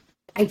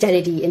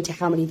identity into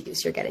how many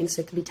views you're getting.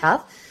 So it can be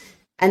tough.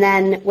 And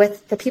then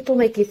with the people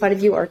making fun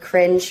of you or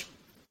cringe,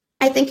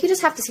 I think you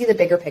just have to see the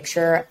bigger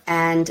picture.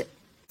 And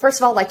first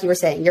of all, like you were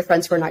saying, your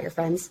friends who are not your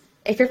friends.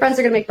 If your friends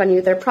are going to make fun of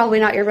you, they're probably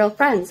not your real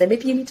friends. And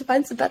maybe you need to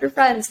find some better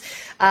friends.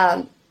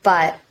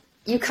 But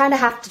you kind of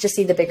have to just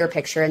see the bigger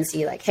picture and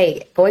see like,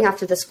 hey, going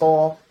after this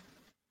goal,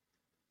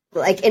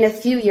 like in a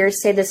few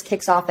years, say this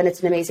kicks off and it's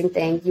an amazing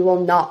thing, you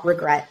will not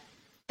regret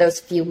those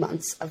few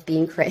months of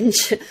being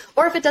cringe.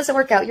 Or if it doesn't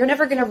work out, you're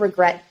never going to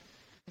regret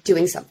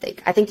doing something.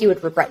 I think you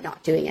would regret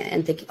not doing it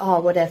and thinking, oh,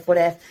 what if?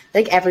 I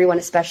think everyone,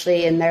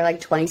 especially in their like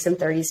 20s and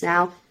 30s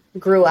now,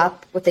 grew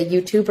up with a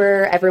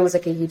YouTuber. Everyone was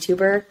like a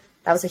YouTuber.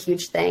 That was a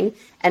huge thing.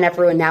 And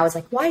everyone now is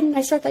like, why didn't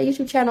I start that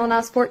YouTube channel when I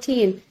was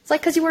 14? It's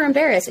like, because you were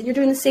embarrassed and you're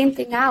doing the same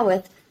thing now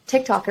with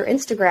TikTok or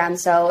Instagram.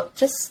 So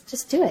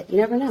just do it. You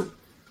never know.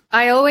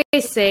 I always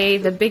say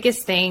the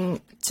biggest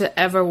thing to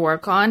ever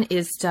work on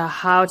is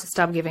how to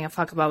stop giving a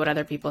fuck about what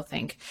other people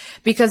think.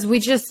 Because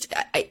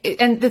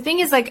and the thing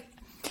is like,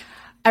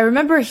 I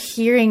remember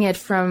hearing it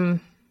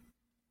from,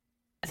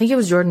 I think it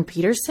was Jordan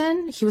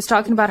Peterson. He was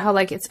talking about how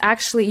like, it's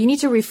actually, you need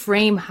to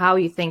reframe how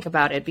you think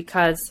about it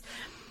because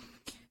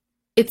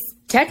it's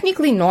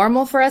technically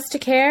normal for us to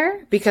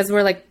care because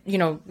we're like, you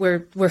know,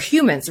 we're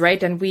humans,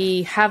 right? And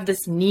we have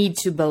this need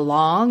to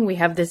belong. We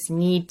have this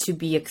need to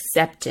be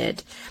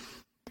accepted.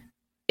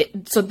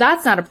 So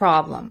that's not a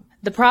problem.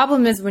 The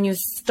problem is when you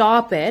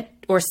stop it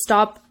or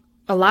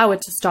allow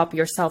it to stop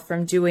yourself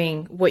from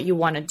doing what you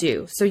want to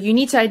do. So you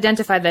need to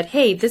identify that,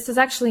 hey, this is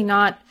actually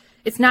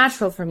it's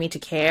natural for me to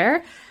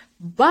care,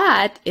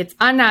 but it's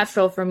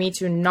unnatural for me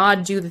to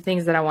not do the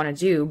things that I want to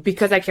do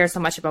because I care so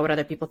much about what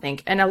other people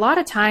think. And a lot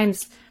of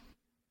times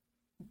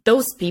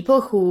those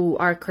people who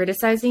are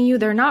criticizing you,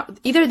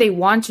 either they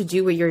want to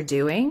do what you're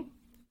doing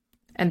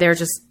and they're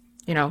just,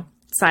 you know,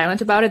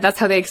 silent about it. That's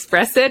how they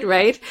express it,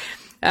 right?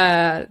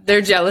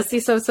 Their jealousy,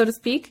 so to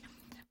speak,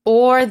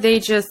 or they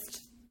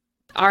just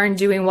aren't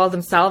doing well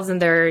themselves and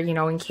they're, you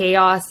know, in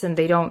chaos and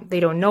they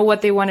don't know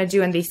what they want to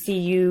do and they see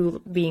you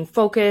being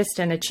focused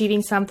and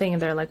achieving something and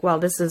they're like, well,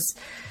 that's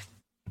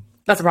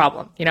a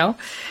problem, you know?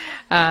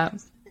 Yeah,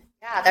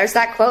 there's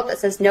that quote that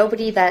says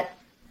nobody that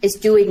is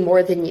doing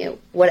more than you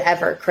would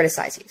ever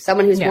criticize you.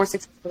 Someone who's more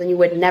successful than you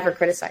would never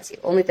criticize you.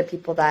 Only the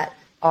people that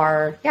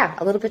are,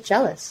 a little bit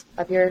jealous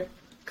of your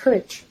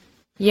courage.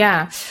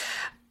 Yeah.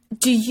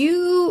 Do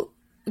you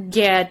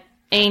get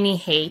any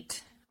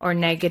hate or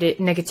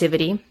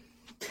negativity?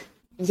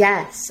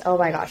 Yes. Oh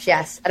my gosh.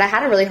 Yes. And I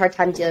had a really hard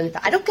time dealing with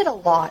that. I don't get a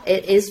lot.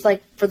 It is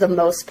like for the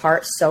most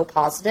part so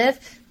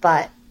positive,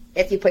 but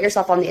if you put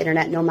yourself on the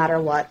internet, no matter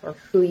what or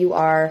who you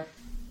are,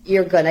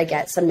 you're going to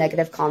get some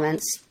negative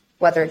comments,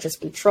 whether it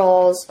just be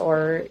trolls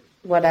or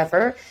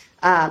whatever.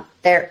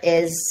 There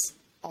is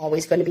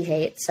always going to be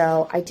hate.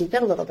 So I do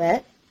get a little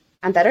bit.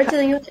 I'm better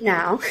dealing with it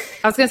now.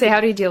 I was going to say,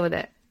 how do you deal with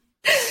it?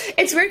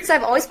 It's weird because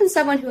I've always been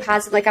someone who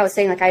has, like I was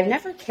saying, like I've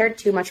never cared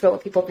too much about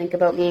what people think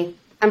about me.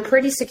 I'm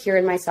pretty secure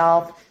in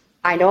myself.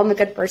 I know I'm a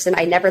good person.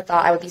 I never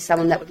thought I would be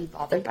someone that would be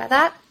bothered by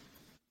that.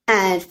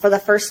 And for the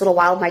first little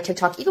while of my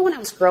TikTok, even when I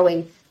was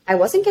growing, I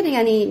wasn't getting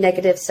any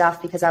negative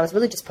stuff because I was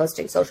really just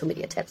posting social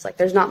media tips. Like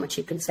there's not much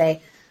you can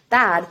say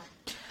bad.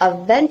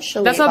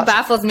 eventually... That's what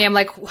baffles me. I'm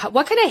like,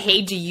 what kind of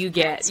hate do you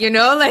get? You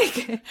know,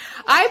 like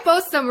I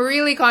post some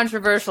really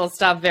controversial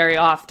stuff very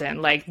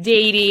often, like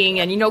dating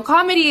and, you know,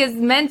 comedy is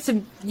meant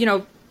to, you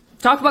know,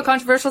 talk about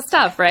controversial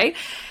stuff, right?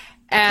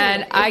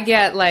 And I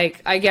get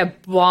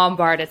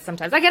bombarded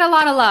sometimes. I get a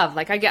lot of love.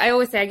 Like I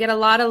always say I get a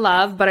lot of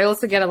love, but I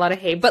also get a lot of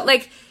hate. But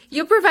like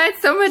you provide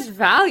so much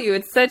value.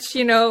 It's such,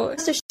 you know.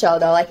 Just to show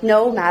though, like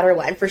no matter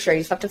what, for sure,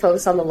 you just have to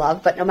focus on the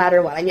love, but no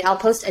matter what. I mean, I'll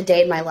post a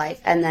day in my life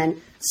and then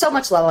so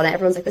much love on it.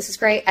 Everyone's like, this is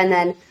great. And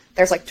then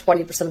there's like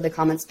 20% of the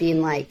comments being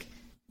like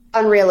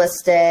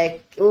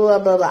unrealistic, blah,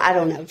 blah, blah. I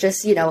don't know,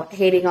 just, you know,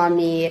 hating on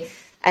me.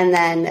 And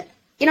then,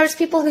 you know, just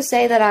people who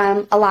say that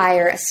I'm a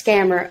liar, a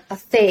scammer, a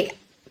fake.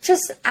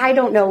 Just, I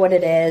don't know what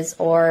it is,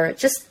 or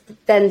just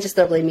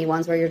the really mean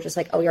ones where you're just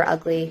like, oh, you're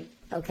ugly.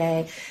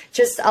 Okay.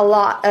 Just a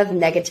lot of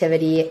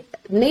negativity,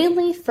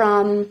 mainly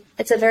from,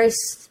 it's a very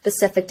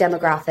specific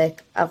demographic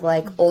of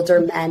like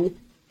older men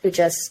who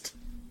just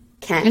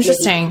can't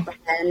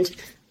comprehend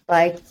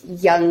like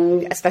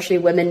young, especially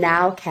women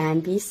now can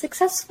be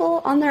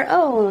successful on their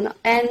own.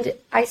 And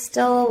I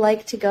still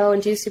like to go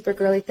and do super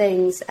girly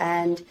things.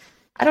 And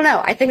I don't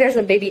know. I think I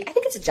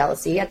think it's a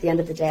jealousy at the end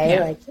of the day.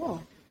 Yeah. Like, yeah.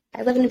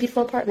 I live in a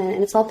beautiful apartment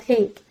and it's all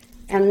pink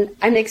and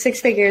I make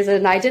 6 figures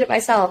and I did it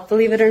myself,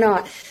 believe it or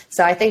not.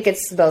 So I think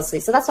it's mostly,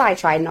 so that's why I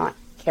try not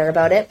care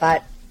about it.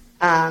 But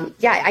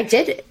yeah, I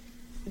did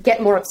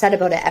get more upset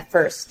about it at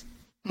first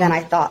than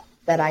I thought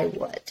that I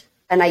would.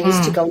 And I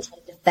used to go and try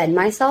to defend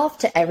myself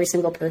to every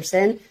single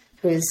person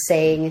who's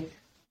saying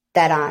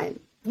that I'm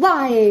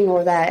lying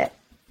or that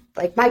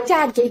like my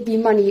dad gave me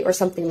money or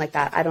something like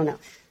that. I don't know.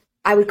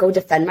 I would go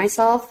defend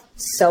myself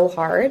so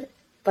hard.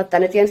 But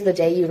then at the end of the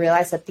day, you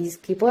realize that these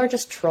people are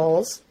just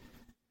trolls.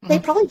 They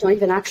probably don't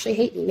even actually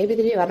hate me. Maybe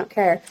they do. I don't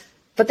care.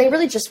 But they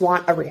really just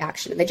want a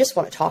reaction. They just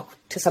want to talk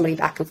to somebody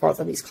back and forth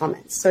on these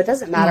comments. So it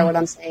doesn't matter what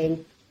I'm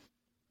saying.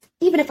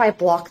 Even if I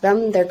block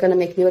them, they're going to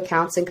make new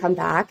accounts and come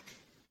back.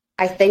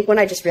 I think when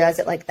I just realize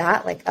it like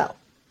that, like, oh,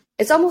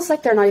 it's almost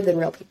like they're not even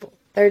real people.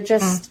 They're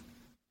just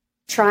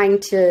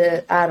trying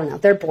to, I don't know,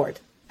 they're bored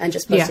and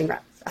just posting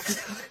random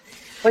stuff.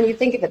 When you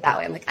think of it that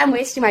way, I'm like, I'm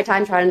wasting my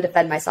time trying to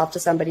defend myself to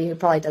somebody who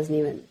probably doesn't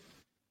even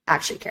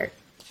actually care.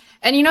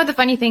 And you know, the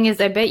funny thing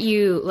is, I bet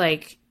you,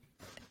 like,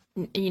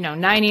 you know,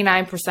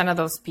 99% of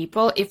those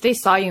people, if they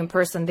saw you in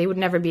person, they would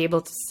never be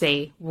able to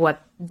say what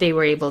they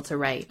were able to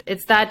write.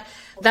 It's that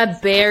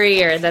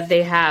barrier that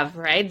they have,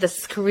 right? The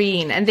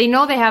screen. And they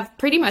know they have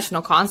pretty much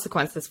no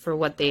consequences for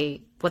what they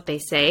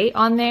say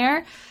on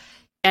there.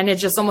 And it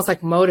just almost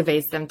like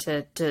motivates them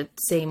to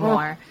say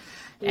more.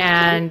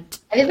 And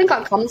I've even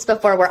got comments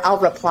before where I'll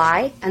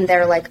reply and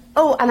they're like,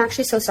 oh, I'm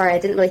actually so sorry. I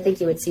didn't really think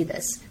you would see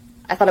this.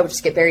 I thought it would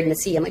just get buried in the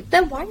sea. I'm like,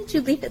 then why did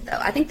you leave it though?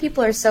 I think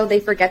people are they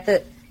forget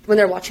that when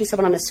they're watching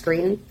someone on a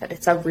screen, that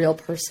it's a real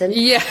person.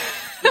 Yeah.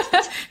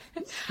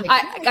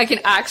 I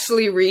can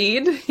actually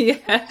read.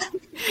 Yeah.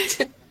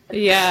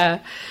 Yeah.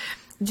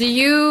 Do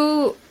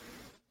you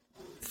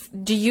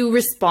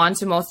respond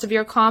to most of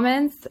your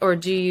comments, or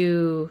do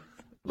you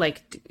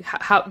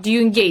how do you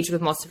engage with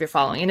most of your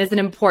following? And is it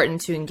important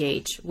to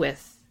engage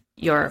with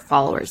your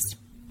followers?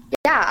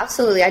 Yeah,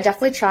 absolutely. I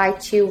definitely try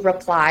to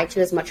reply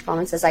to as much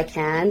comments as I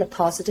can, the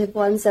positive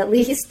ones at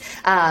least.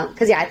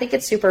 Because I think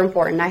it's super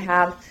important. I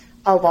have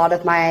a lot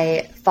of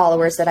my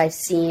followers that I've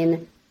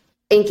seen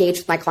engage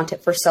with my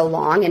content for so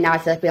long. And now I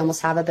feel like we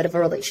almost have a bit of a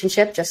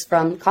relationship just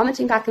from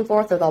commenting back and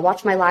forth, or they'll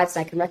watch my lives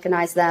and I can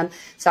recognize them.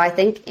 So I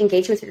think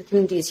engagement with your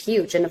community is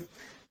huge. And of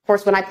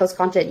course, when I post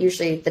content,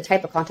 usually the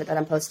type of content that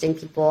I'm posting,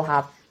 people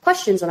have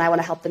questions and I want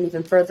to help them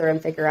even further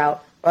and figure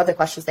out what other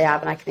questions they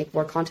have, and I can make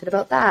more content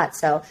about that.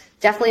 So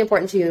definitely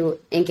important to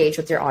engage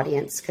with your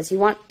audience, because you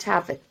want to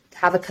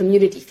have a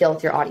community feel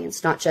with your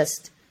audience, not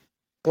just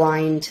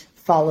blind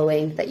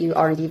following that you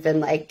aren't even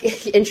like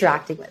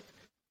interacting with.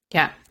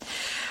 Yeah.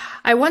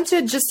 I want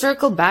to just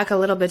circle back a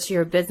little bit to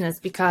your business,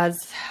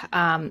 because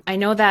I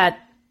know that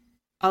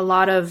a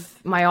lot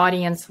of my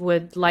audience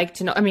would like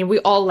to know, I mean, we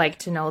all like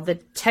to know the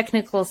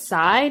technical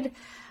side,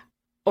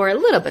 or a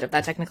little bit of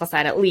that technical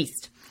side at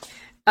least,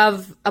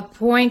 of a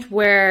point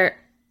where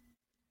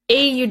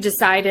A, you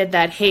decided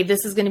that, hey,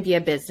 this is going to be a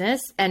business,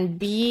 and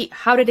B,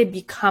 how did it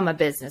become a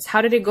business?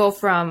 How did it go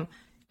from,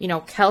 you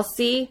know,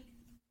 Kelsie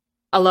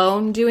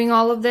alone doing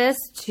all of this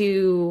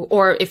to,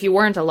 or if you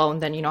weren't alone,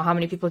 then, you know, how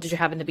many people did you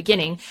have in the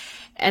beginning?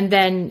 And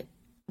then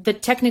the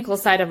technical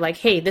side of like,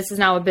 hey, this is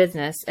now a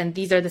business, and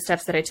these are the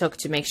steps that I took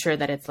to make sure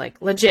that it's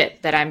like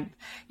legit, that I'm,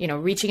 you know,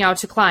 reaching out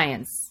to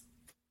clients,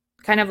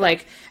 kind of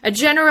like a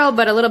general,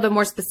 but a little bit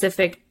more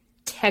specific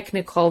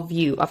technical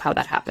view of how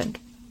that happened.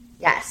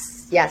 Yes.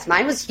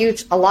 Mine was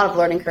huge. A lot of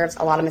learning curves,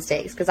 a lot of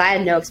mistakes, because I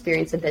had no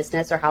experience in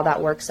business or how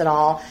that works at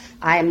all.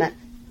 I'm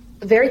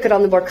very good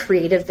on the more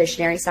creative,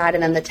 visionary side,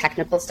 and then the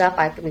technical stuff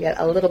I can get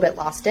a little bit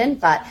lost in.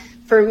 But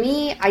for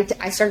me,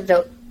 I started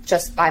out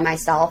just by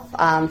myself,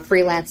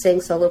 freelancing,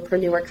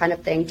 solopreneur kind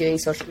of thing, doing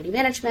social media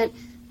management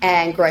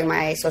and growing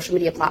my social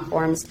media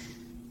platforms.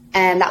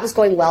 And that was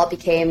going well. It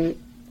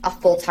became a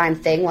full-time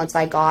thing once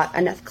I got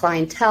enough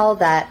clientele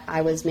that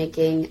I was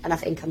making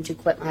enough income to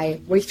quit my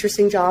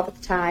waitressing job at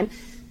the time.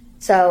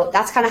 So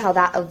that's kind of how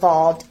that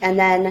evolved. And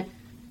then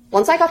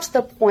once I got to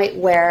the point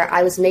where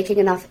I was making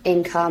enough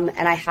income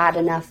and I had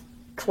enough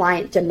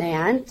client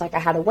demand, like I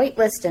had a wait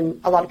list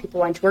and a lot of people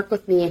wanted to work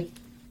with me,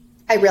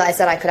 I realized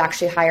that I could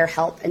actually hire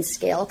help and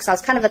scale, because I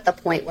was kind of at the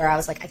point where I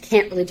was like, I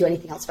can't really do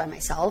anything else by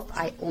myself.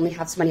 I only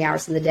have so many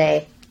hours in the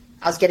day.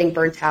 I was getting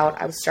burnt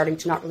out. I was starting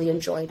to not really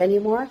enjoy it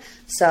anymore.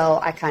 So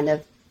I kind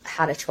of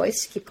had a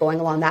choice to keep going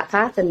along that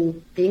path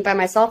and being by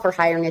myself or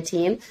hiring a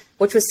team,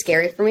 which was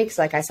scary for me because,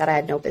 like I said, I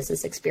had no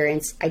business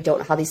experience. I don't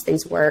know how these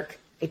things work.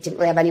 I didn't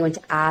really have anyone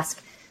to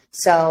ask.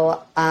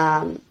 So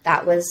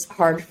that was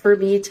hard for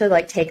me to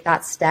like take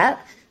that step.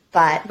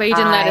 But you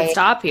didn't let it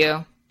stop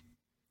you.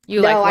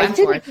 You went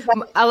for it.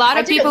 A lot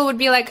of people would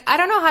be like, I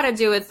don't know how to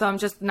do it, so I'm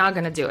just not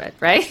going to do it,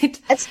 right?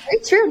 It's very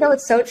true. No,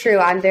 it's so true.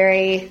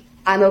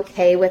 I'm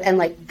okay with, and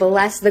like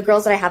blessed, the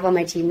girls that I have on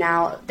my team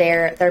now,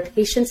 their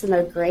patience and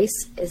their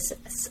grace is,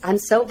 I'm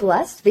so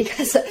blessed,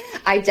 because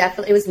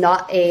it was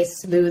not a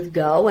smooth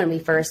go when we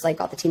first like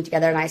got the team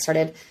together and I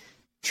started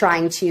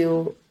trying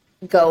to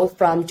go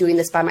from doing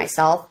this by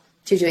myself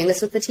to doing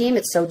this with the team.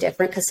 It's so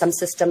different because some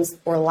systems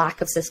or lack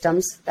of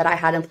systems that I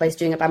had in place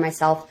doing it by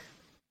myself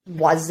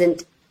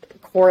wasn't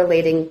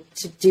correlating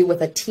to do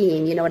with a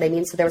team. You know what I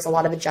mean? So there was a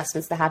lot of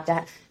adjustments that had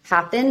to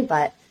happen,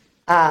 but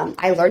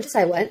I learned as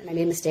I went, and I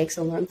made mistakes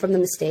and learned from the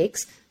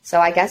mistakes. So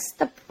I guess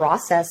the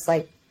process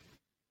like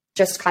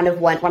just kind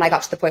of went when I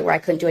got to the point where I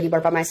couldn't do any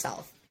more by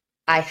myself.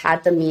 I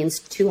had the means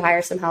to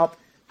hire some help.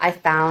 I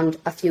found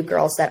a few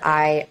girls that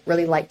I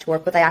really liked to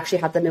work with. I actually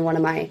had them in one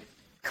of my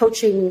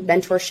coaching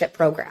mentorship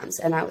programs.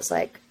 And I was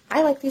like,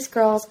 I like these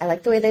girls. I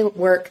like the way they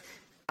work.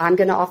 I'm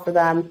going to offer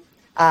them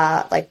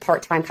like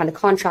part-time kind of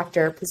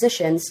contractor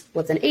positions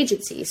with an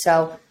agency.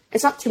 So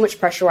it's not too much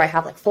pressure where I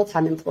have like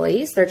full-time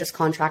employees. They're just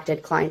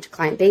contracted client to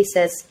client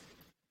basis.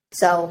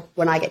 So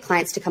when I get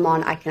clients to come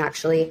on, I can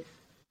actually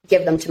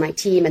give them to my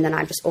team and then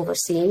I'm just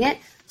overseeing it.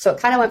 So it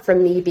kind of went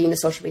from me being the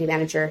social media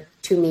manager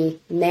to me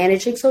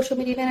managing social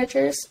media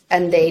managers,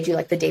 and they do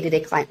like the day-to-day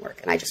client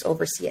work and I just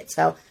oversee it.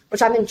 So,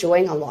 which I'm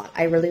enjoying a lot.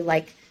 I really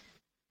like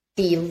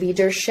the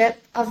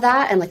leadership of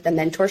that and like the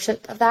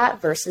mentorship of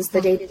that versus the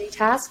day-to-day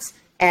tasks.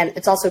 And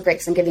it's also great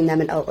because I'm giving them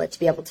an outlet to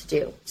be able to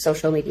do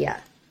social media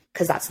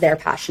because that's their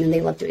passion and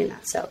they love doing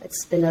that. So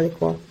it's been really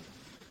cool.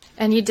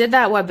 And you did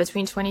that,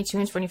 between 22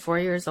 and 24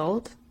 years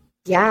old?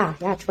 Yeah,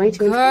 22.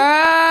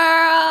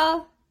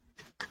 Girl!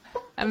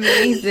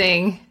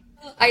 Amazing.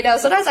 I know.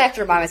 Sometimes I have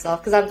to remind myself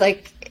because I'm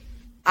like,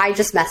 I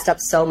just messed up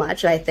so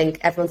much. And I think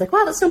everyone's like,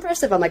 wow, that's so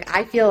impressive. I'm like,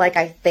 I feel like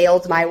I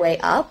failed my way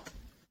up.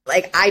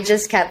 Like, I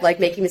just kept like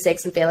making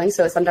mistakes and failing.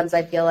 So sometimes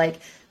I feel like,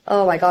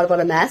 oh my God, what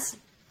a mess.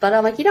 But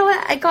I'm like, you know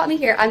what? It got me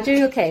here. I'm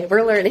doing okay.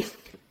 We're learning.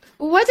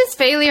 What does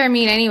failure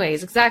mean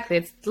anyways? Exactly.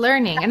 It's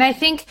learning. And I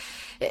think,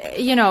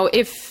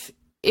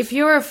 if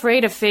you're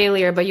afraid of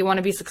failure, but you want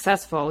to be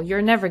successful,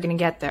 you're never going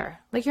to get there.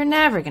 Like, you're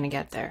never going to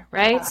get there,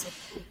 right?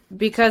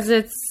 Because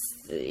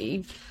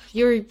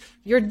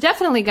you're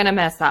definitely going to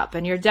mess up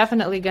and you're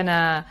definitely going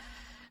to,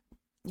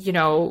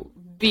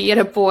 be at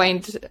a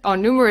point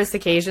on numerous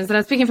occasions. And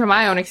I'm speaking from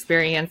my own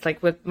experience,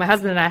 like with my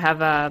husband and I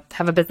have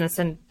a business,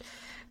 and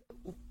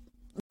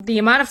the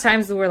amount of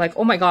times that we're like,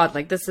 oh my God,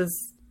 like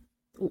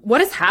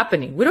what is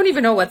happening? We don't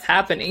even know what's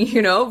happening,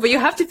 but you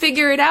have to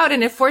figure it out,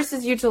 and it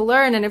forces you to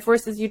learn and it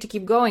forces you to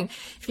keep going.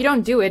 If you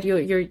don't do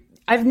it,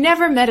 I've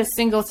never met a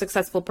single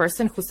successful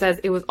person who says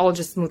it was all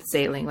just smooth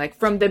sailing. Like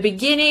from the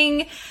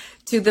beginning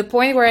to the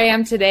point where I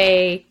am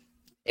today,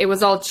 it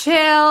was all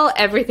chill.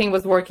 Everything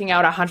was working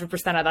out 100% of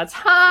the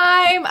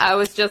time. I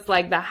was just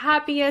like the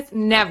happiest.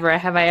 Never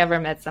have I ever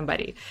met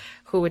somebody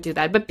who would do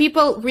that. But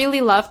people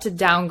really love to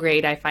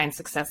downgrade, I find,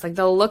 success. Like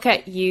they'll look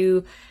at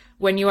you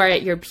when you are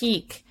at your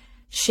peak,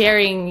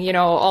 sharing,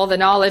 all the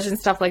knowledge and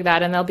stuff like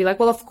that. And they'll be like,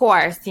 well, of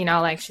course,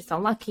 like she's so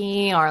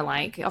lucky, or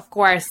like, of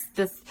course,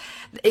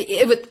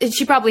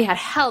 she probably had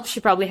help. She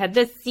probably had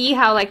this, see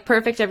how like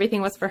perfect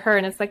everything was for her.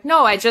 And it's like,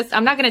 no,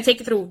 I'm not going to take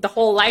you through the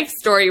whole life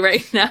story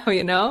right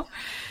now,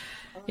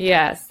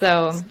 Yeah.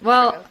 So,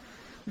 well,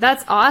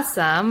 that's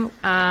awesome.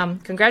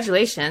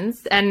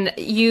 Congratulations. And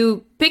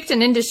you picked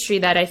an industry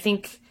that I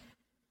think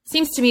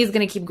seems to me is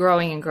going to keep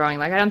growing and growing.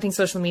 Like, I don't think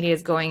social media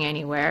is going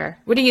anywhere.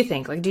 What do you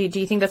think? Like, do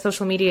you think that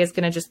social media is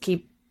going to just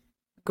keep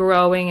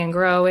growing and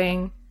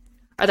growing?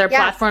 Are there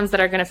platforms that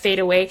are going to fade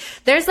away?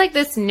 There's like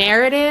this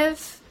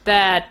narrative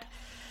that,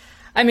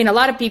 a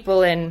lot of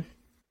people in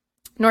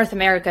North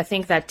America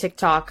think that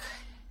TikTok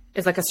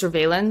is like a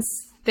surveillance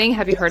thing.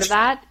 Have you heard of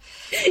that?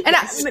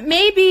 Yes. And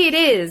maybe it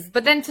is.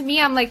 But then to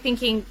me, I'm like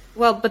thinking,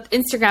 well, but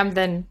Instagram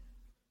then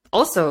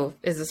also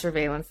is a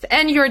surveillance,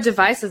 and your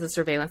device is a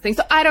surveillance thing.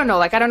 So I don't know.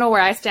 Like, I don't know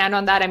where I stand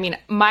on that.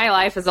 My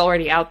life is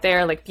already out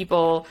there. Like,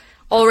 people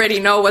already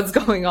know what's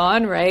going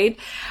on, right?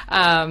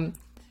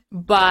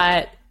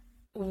 But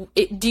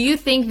do you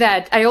think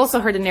that, I also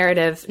heard a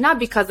narrative, not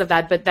because of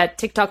that, but that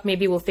TikTok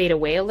maybe will fade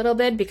away a little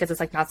bit because it's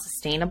like not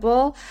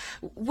sustainable.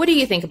 What do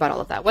you think about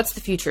all of that? What's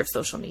the future of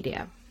social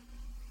media?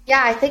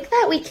 Yeah, I think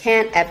that we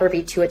can't ever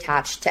be too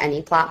attached to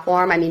any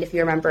platform. I mean, if you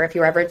remember, if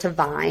you were ever to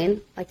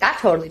Vine, like that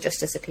totally just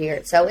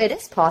disappeared. So it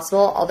is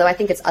possible, although I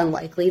think it's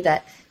unlikely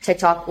that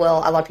TikTok will,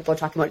 a lot of people are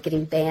talking about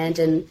getting banned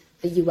in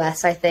the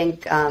US, I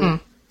think,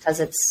 because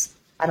it's,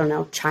 I don't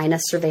know, China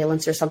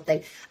surveillance or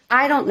something.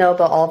 I don't know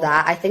about all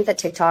that. I think that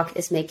TikTok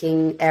is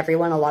making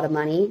everyone a lot of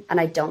money, and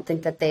I don't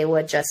think that they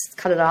would just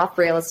cut it off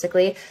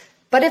realistically.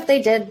 But if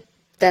they did,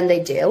 then they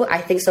do.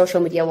 I think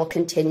social media will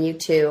continue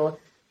to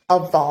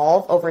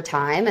evolve over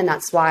time. And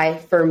that's why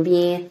for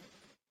me,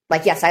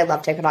 like, yes, I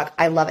love TikTok.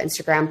 I love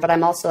Instagram, but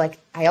I'm also like,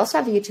 I also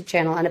have a YouTube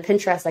channel and a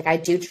Pinterest. Like I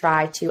do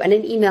try to, and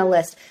an email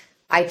list.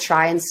 I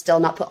try and still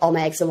not put all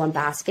my eggs in one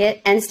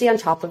basket and stay on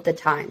top of the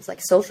times. Like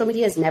social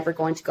media is never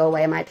going to go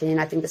away, in my opinion.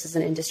 I think this is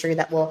an industry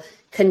that will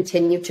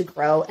continue to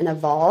grow and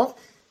evolve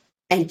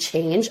and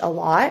change a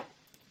lot.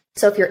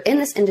 So if you're in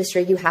this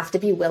industry, you have to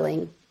be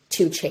willing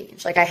to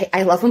change. Like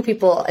I love when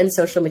people in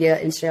social media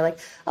industry are like,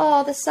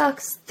 oh, this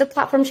sucks. The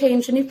platform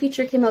changed. A new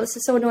feature came out. This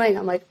is so annoying.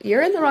 I'm like,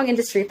 you're in the wrong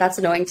industry if that's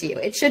annoying to you.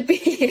 It should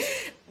be,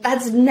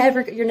 you're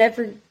never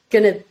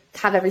going to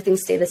have everything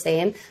stay the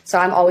same. So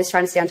I'm always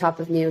trying to stay on top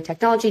of new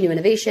technology, new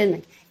innovation,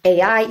 like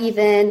AI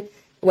even,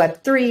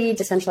 Web3,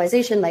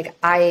 decentralization. Like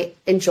I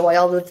enjoy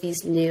all of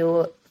these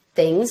new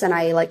things and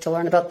I like to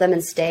learn about them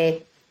and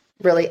stay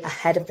really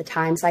ahead of the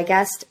times, I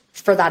guess,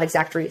 for that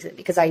exact reason,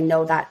 because I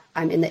know that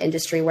I'm in the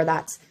industry where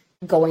that's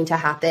going to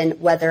happen,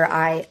 whether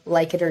I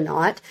like it or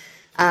not.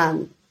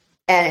 And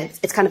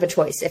it's kind of a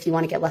choice if you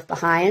want to get left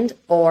behind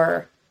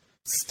or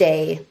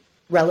stay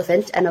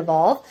relevant and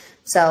evolve.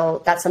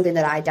 So that's something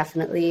that I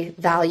definitely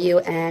value.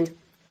 And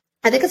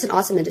I think it's an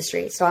awesome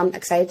industry. So I'm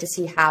excited to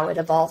see how it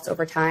evolves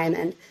over time.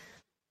 And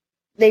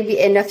maybe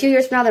in a few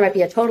years from now, there might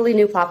be a totally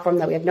new platform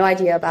that we have no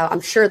idea about.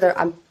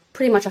 I'm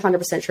pretty much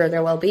 100% sure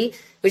there will be.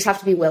 We just have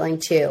to be willing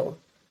to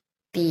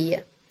be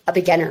a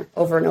beginner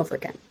over and over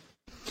again.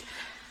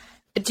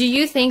 Do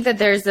you think that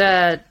there's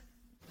a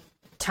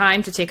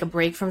time to take a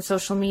break from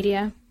social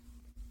media?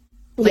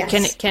 Like,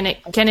 Yes. can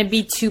it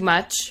be too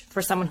much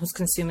for someone who's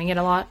consuming it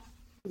a lot?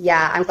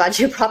 Yeah, I'm glad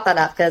you brought that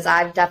up because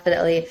I've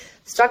definitely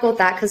struggled with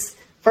that. Because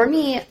for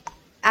me,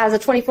 as a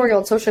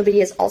 24-year-old, social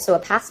media is also a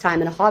pastime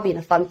and a hobby and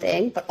a fun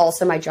thing, but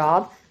also my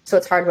job. So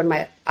it's hard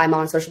when I'm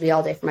on social media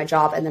all day for my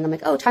job, and then I'm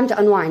like, oh, time to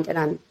unwind, and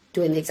I'm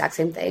doing the exact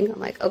same thing. I'm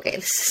like, okay,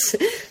 this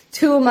is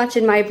too much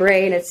in my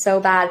brain. It's so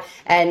bad.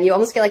 And you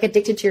almost get like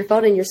addicted to your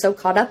phone and you're so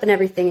caught up in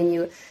everything and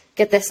you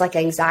get this like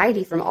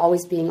anxiety from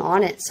always being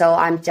on it. So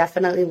I'm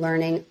definitely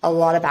learning a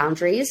lot of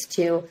boundaries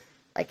to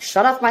like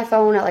shut off my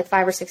phone at like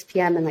 5 or 6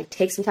 p.m. and like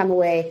take some time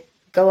away,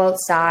 go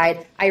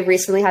outside. I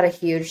recently had a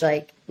huge,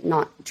 like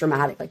not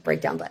dramatic like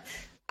breakdown, but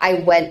I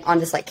went on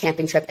this like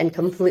camping trip and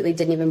completely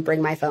didn't even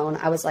bring my phone.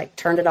 I was like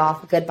turned it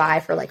off,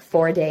 goodbye for like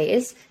 4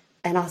 days.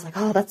 And I was like,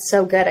 oh, that's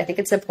so good. I think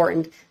it's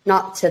important,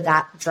 not to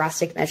that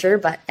drastic measure,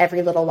 but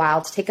every little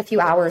while to take a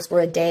few hours or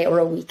a day or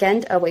a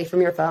weekend away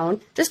from your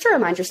phone, just to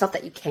remind yourself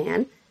that you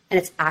can. And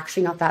it's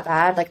actually not that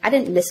bad. Like I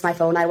didn't miss my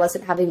phone. I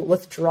wasn't having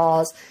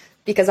withdrawals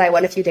because I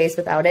went a few days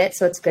without it.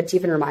 So it's good to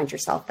even remind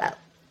yourself that,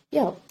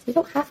 you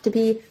don't have to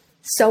be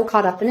so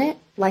caught up in it.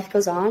 Life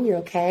goes on. You're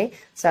okay.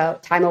 So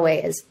time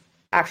away is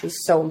actually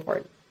so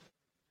important.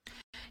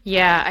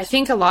 Yeah, I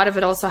think a lot of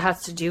it also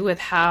has to do with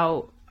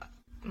how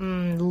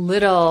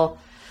little.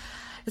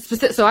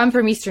 So I'm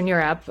from Eastern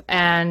Europe,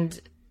 and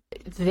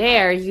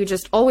there you're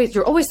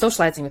always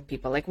socializing with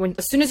people. Like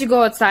as soon as you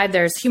go outside,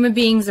 there's human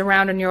beings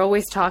around, and you're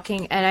always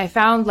talking. And I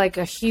found like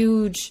a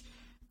huge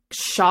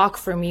shock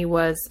for me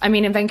was, I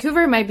mean, in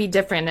Vancouver it might be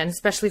different, and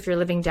especially if you're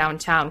living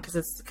downtown, because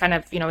it's kind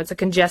of, it's a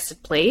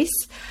congested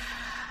place.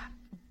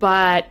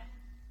 But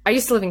I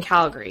used to live in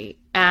Calgary,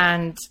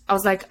 and I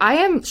was like, I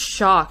am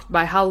shocked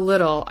by how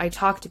little I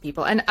talk to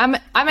people. And I'm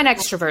an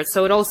extrovert,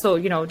 so it also,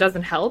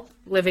 doesn't help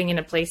living in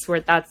a place where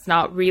that's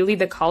not really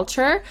the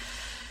culture.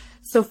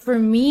 So for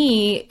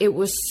me, it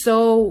was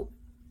so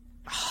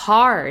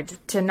hard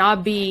to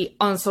not be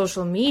on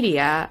social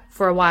media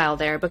for a while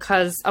there,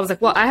 because I was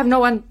like, well, I have no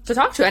one to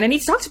talk to, and I need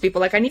to talk to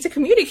people. Like I need to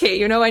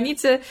communicate, I need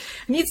to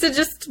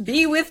just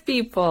be with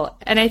people.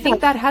 And I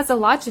think that has a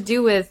lot to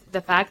do with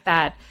the fact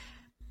that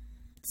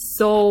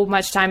so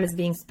much time is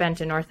being spent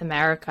in North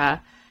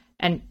America,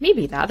 and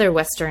maybe the other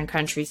Western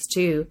countries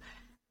too,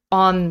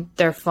 on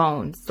their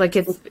phones. Like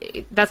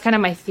that's kind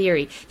of my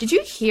theory. Did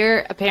you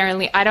hear,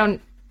 apparently, I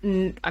don't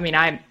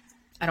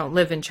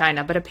live in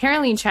China, but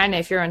apparently in China,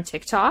 if you're on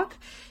TikTok,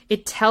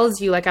 it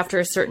tells you like after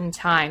a certain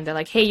time, they're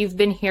like, hey, you've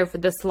been here for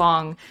this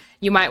long.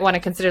 You might want to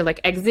consider like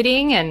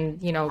exiting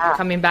and,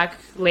 coming back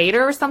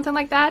later or something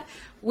like that.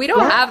 We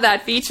don't have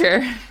that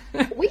feature.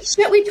 We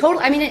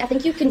totally, I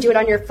think you can do it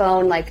on your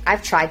phone. Like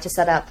I've tried to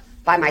set up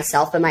by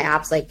myself in my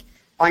apps, like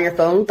on your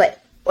phone,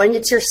 but when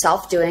it's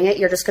yourself doing it,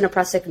 you're just going to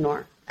press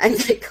ignore and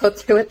like, go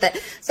through with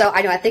it. So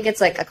I think it's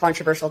like a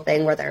controversial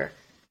thing where they're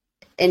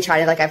in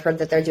China. Like I've heard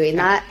that they're doing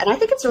that. And I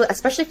think it's really,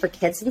 especially for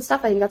kids and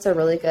stuff, I think that's a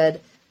really good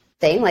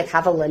thing, like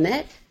have a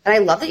limit. And I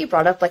love that you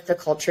brought up like the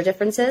culture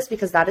differences,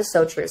 because that is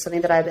so true.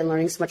 Something that I've been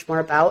learning so much more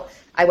about.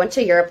 I went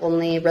to Europe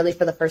only really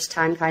for the first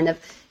time kind of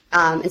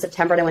in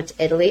September, and I went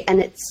to Italy,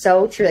 and it's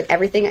so true. Like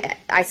everything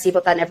I see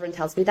about that, and everyone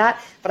tells me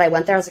that. But I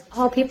went there, I was like,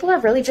 oh, people are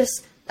really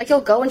just like,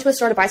 you'll go into a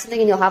store to buy something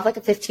and you'll have like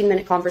a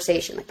 15-minute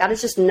conversation. Like that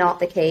is just not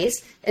the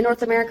case in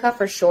North America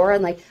for sure.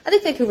 And like, I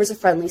think Vancouver's a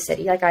friendly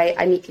city. Like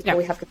I meet people,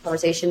 we have good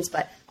conversations,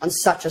 but on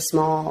such a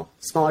smaller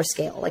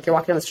scale. Like you're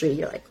walking down the street,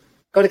 you're like,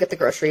 go to get the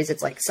groceries.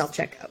 It's like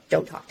self-checkout.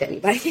 Don't talk to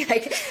anybody.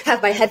 Like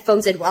have my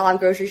headphones in while I'm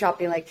grocery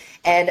shopping. Like,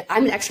 and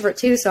I'm an extrovert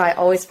too. So I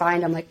always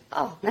find I'm like,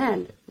 oh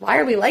man, why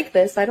are we like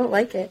this? I don't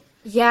like it.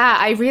 Yeah,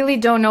 I really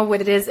don't know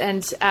what it is.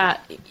 And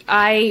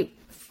I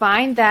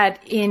find that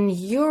in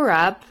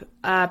Europe,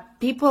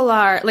 people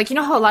are like, you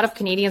know how a lot of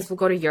Canadians will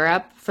go to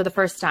Europe for the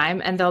first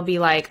time and they'll be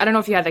like, I don't know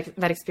if you had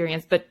that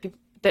experience, but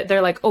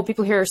they're like, oh,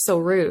 people here are so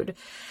rude.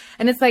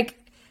 And it's like,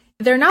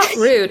 they're not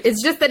rude.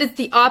 It's just that it's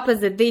the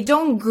opposite. They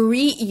don't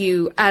greet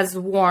you as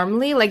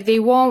warmly. Like they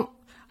won't,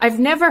 I've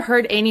never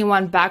heard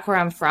anyone back where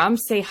I'm from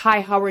say, hi,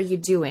 how are you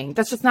doing?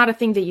 That's just not a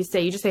thing that you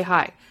say. You just say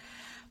hi.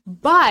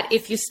 But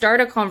if you start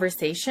a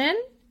conversation,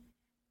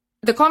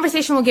 the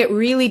conversation will get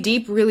really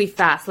deep really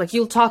fast. Like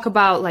you'll talk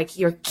about like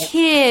your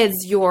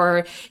kids,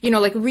 your,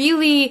 like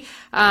really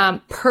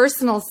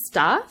personal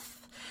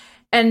stuff.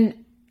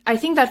 And I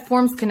think that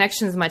forms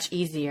connections much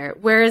easier.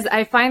 Whereas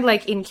I find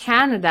like in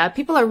Canada,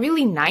 people are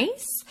really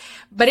nice,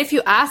 but if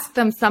you ask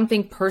them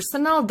something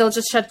personal, they'll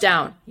just shut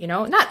down,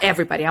 not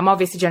everybody. I'm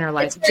obviously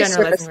generalizing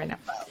right now.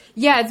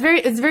 Yeah, it's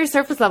very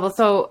surface level.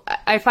 So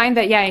I find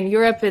that, in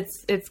Europe,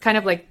 it's kind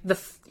of like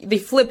they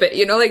flip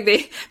it,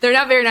 like they're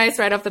not very nice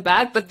right off the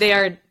bat, but they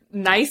are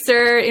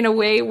nicer in a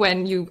way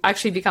when you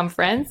actually become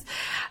friends.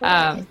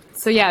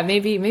 So yeah,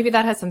 maybe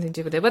that has something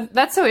to do with it, but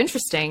that's so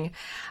interesting.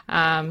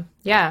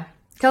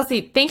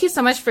 Kelsie, thank you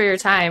so much for your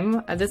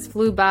time. This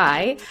flew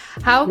by.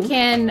 How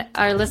can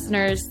our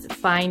listeners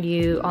find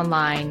you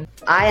online?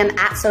 I am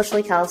at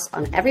Socially Kels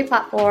on every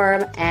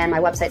platform, and my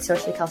website,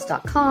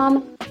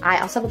 sociallykels.com. I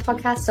also have a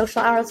podcast,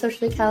 Social Hour with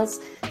Socially Kels.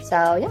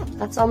 So yeah,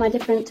 that's all my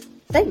different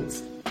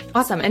things.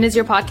 Awesome. And is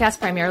your podcast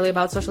primarily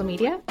about social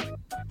media?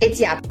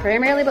 It's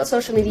primarily about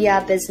social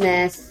media,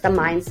 business, the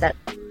mindset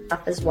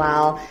stuff as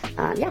well.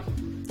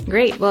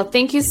 Great. Well,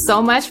 thank you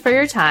so much for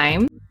your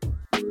time.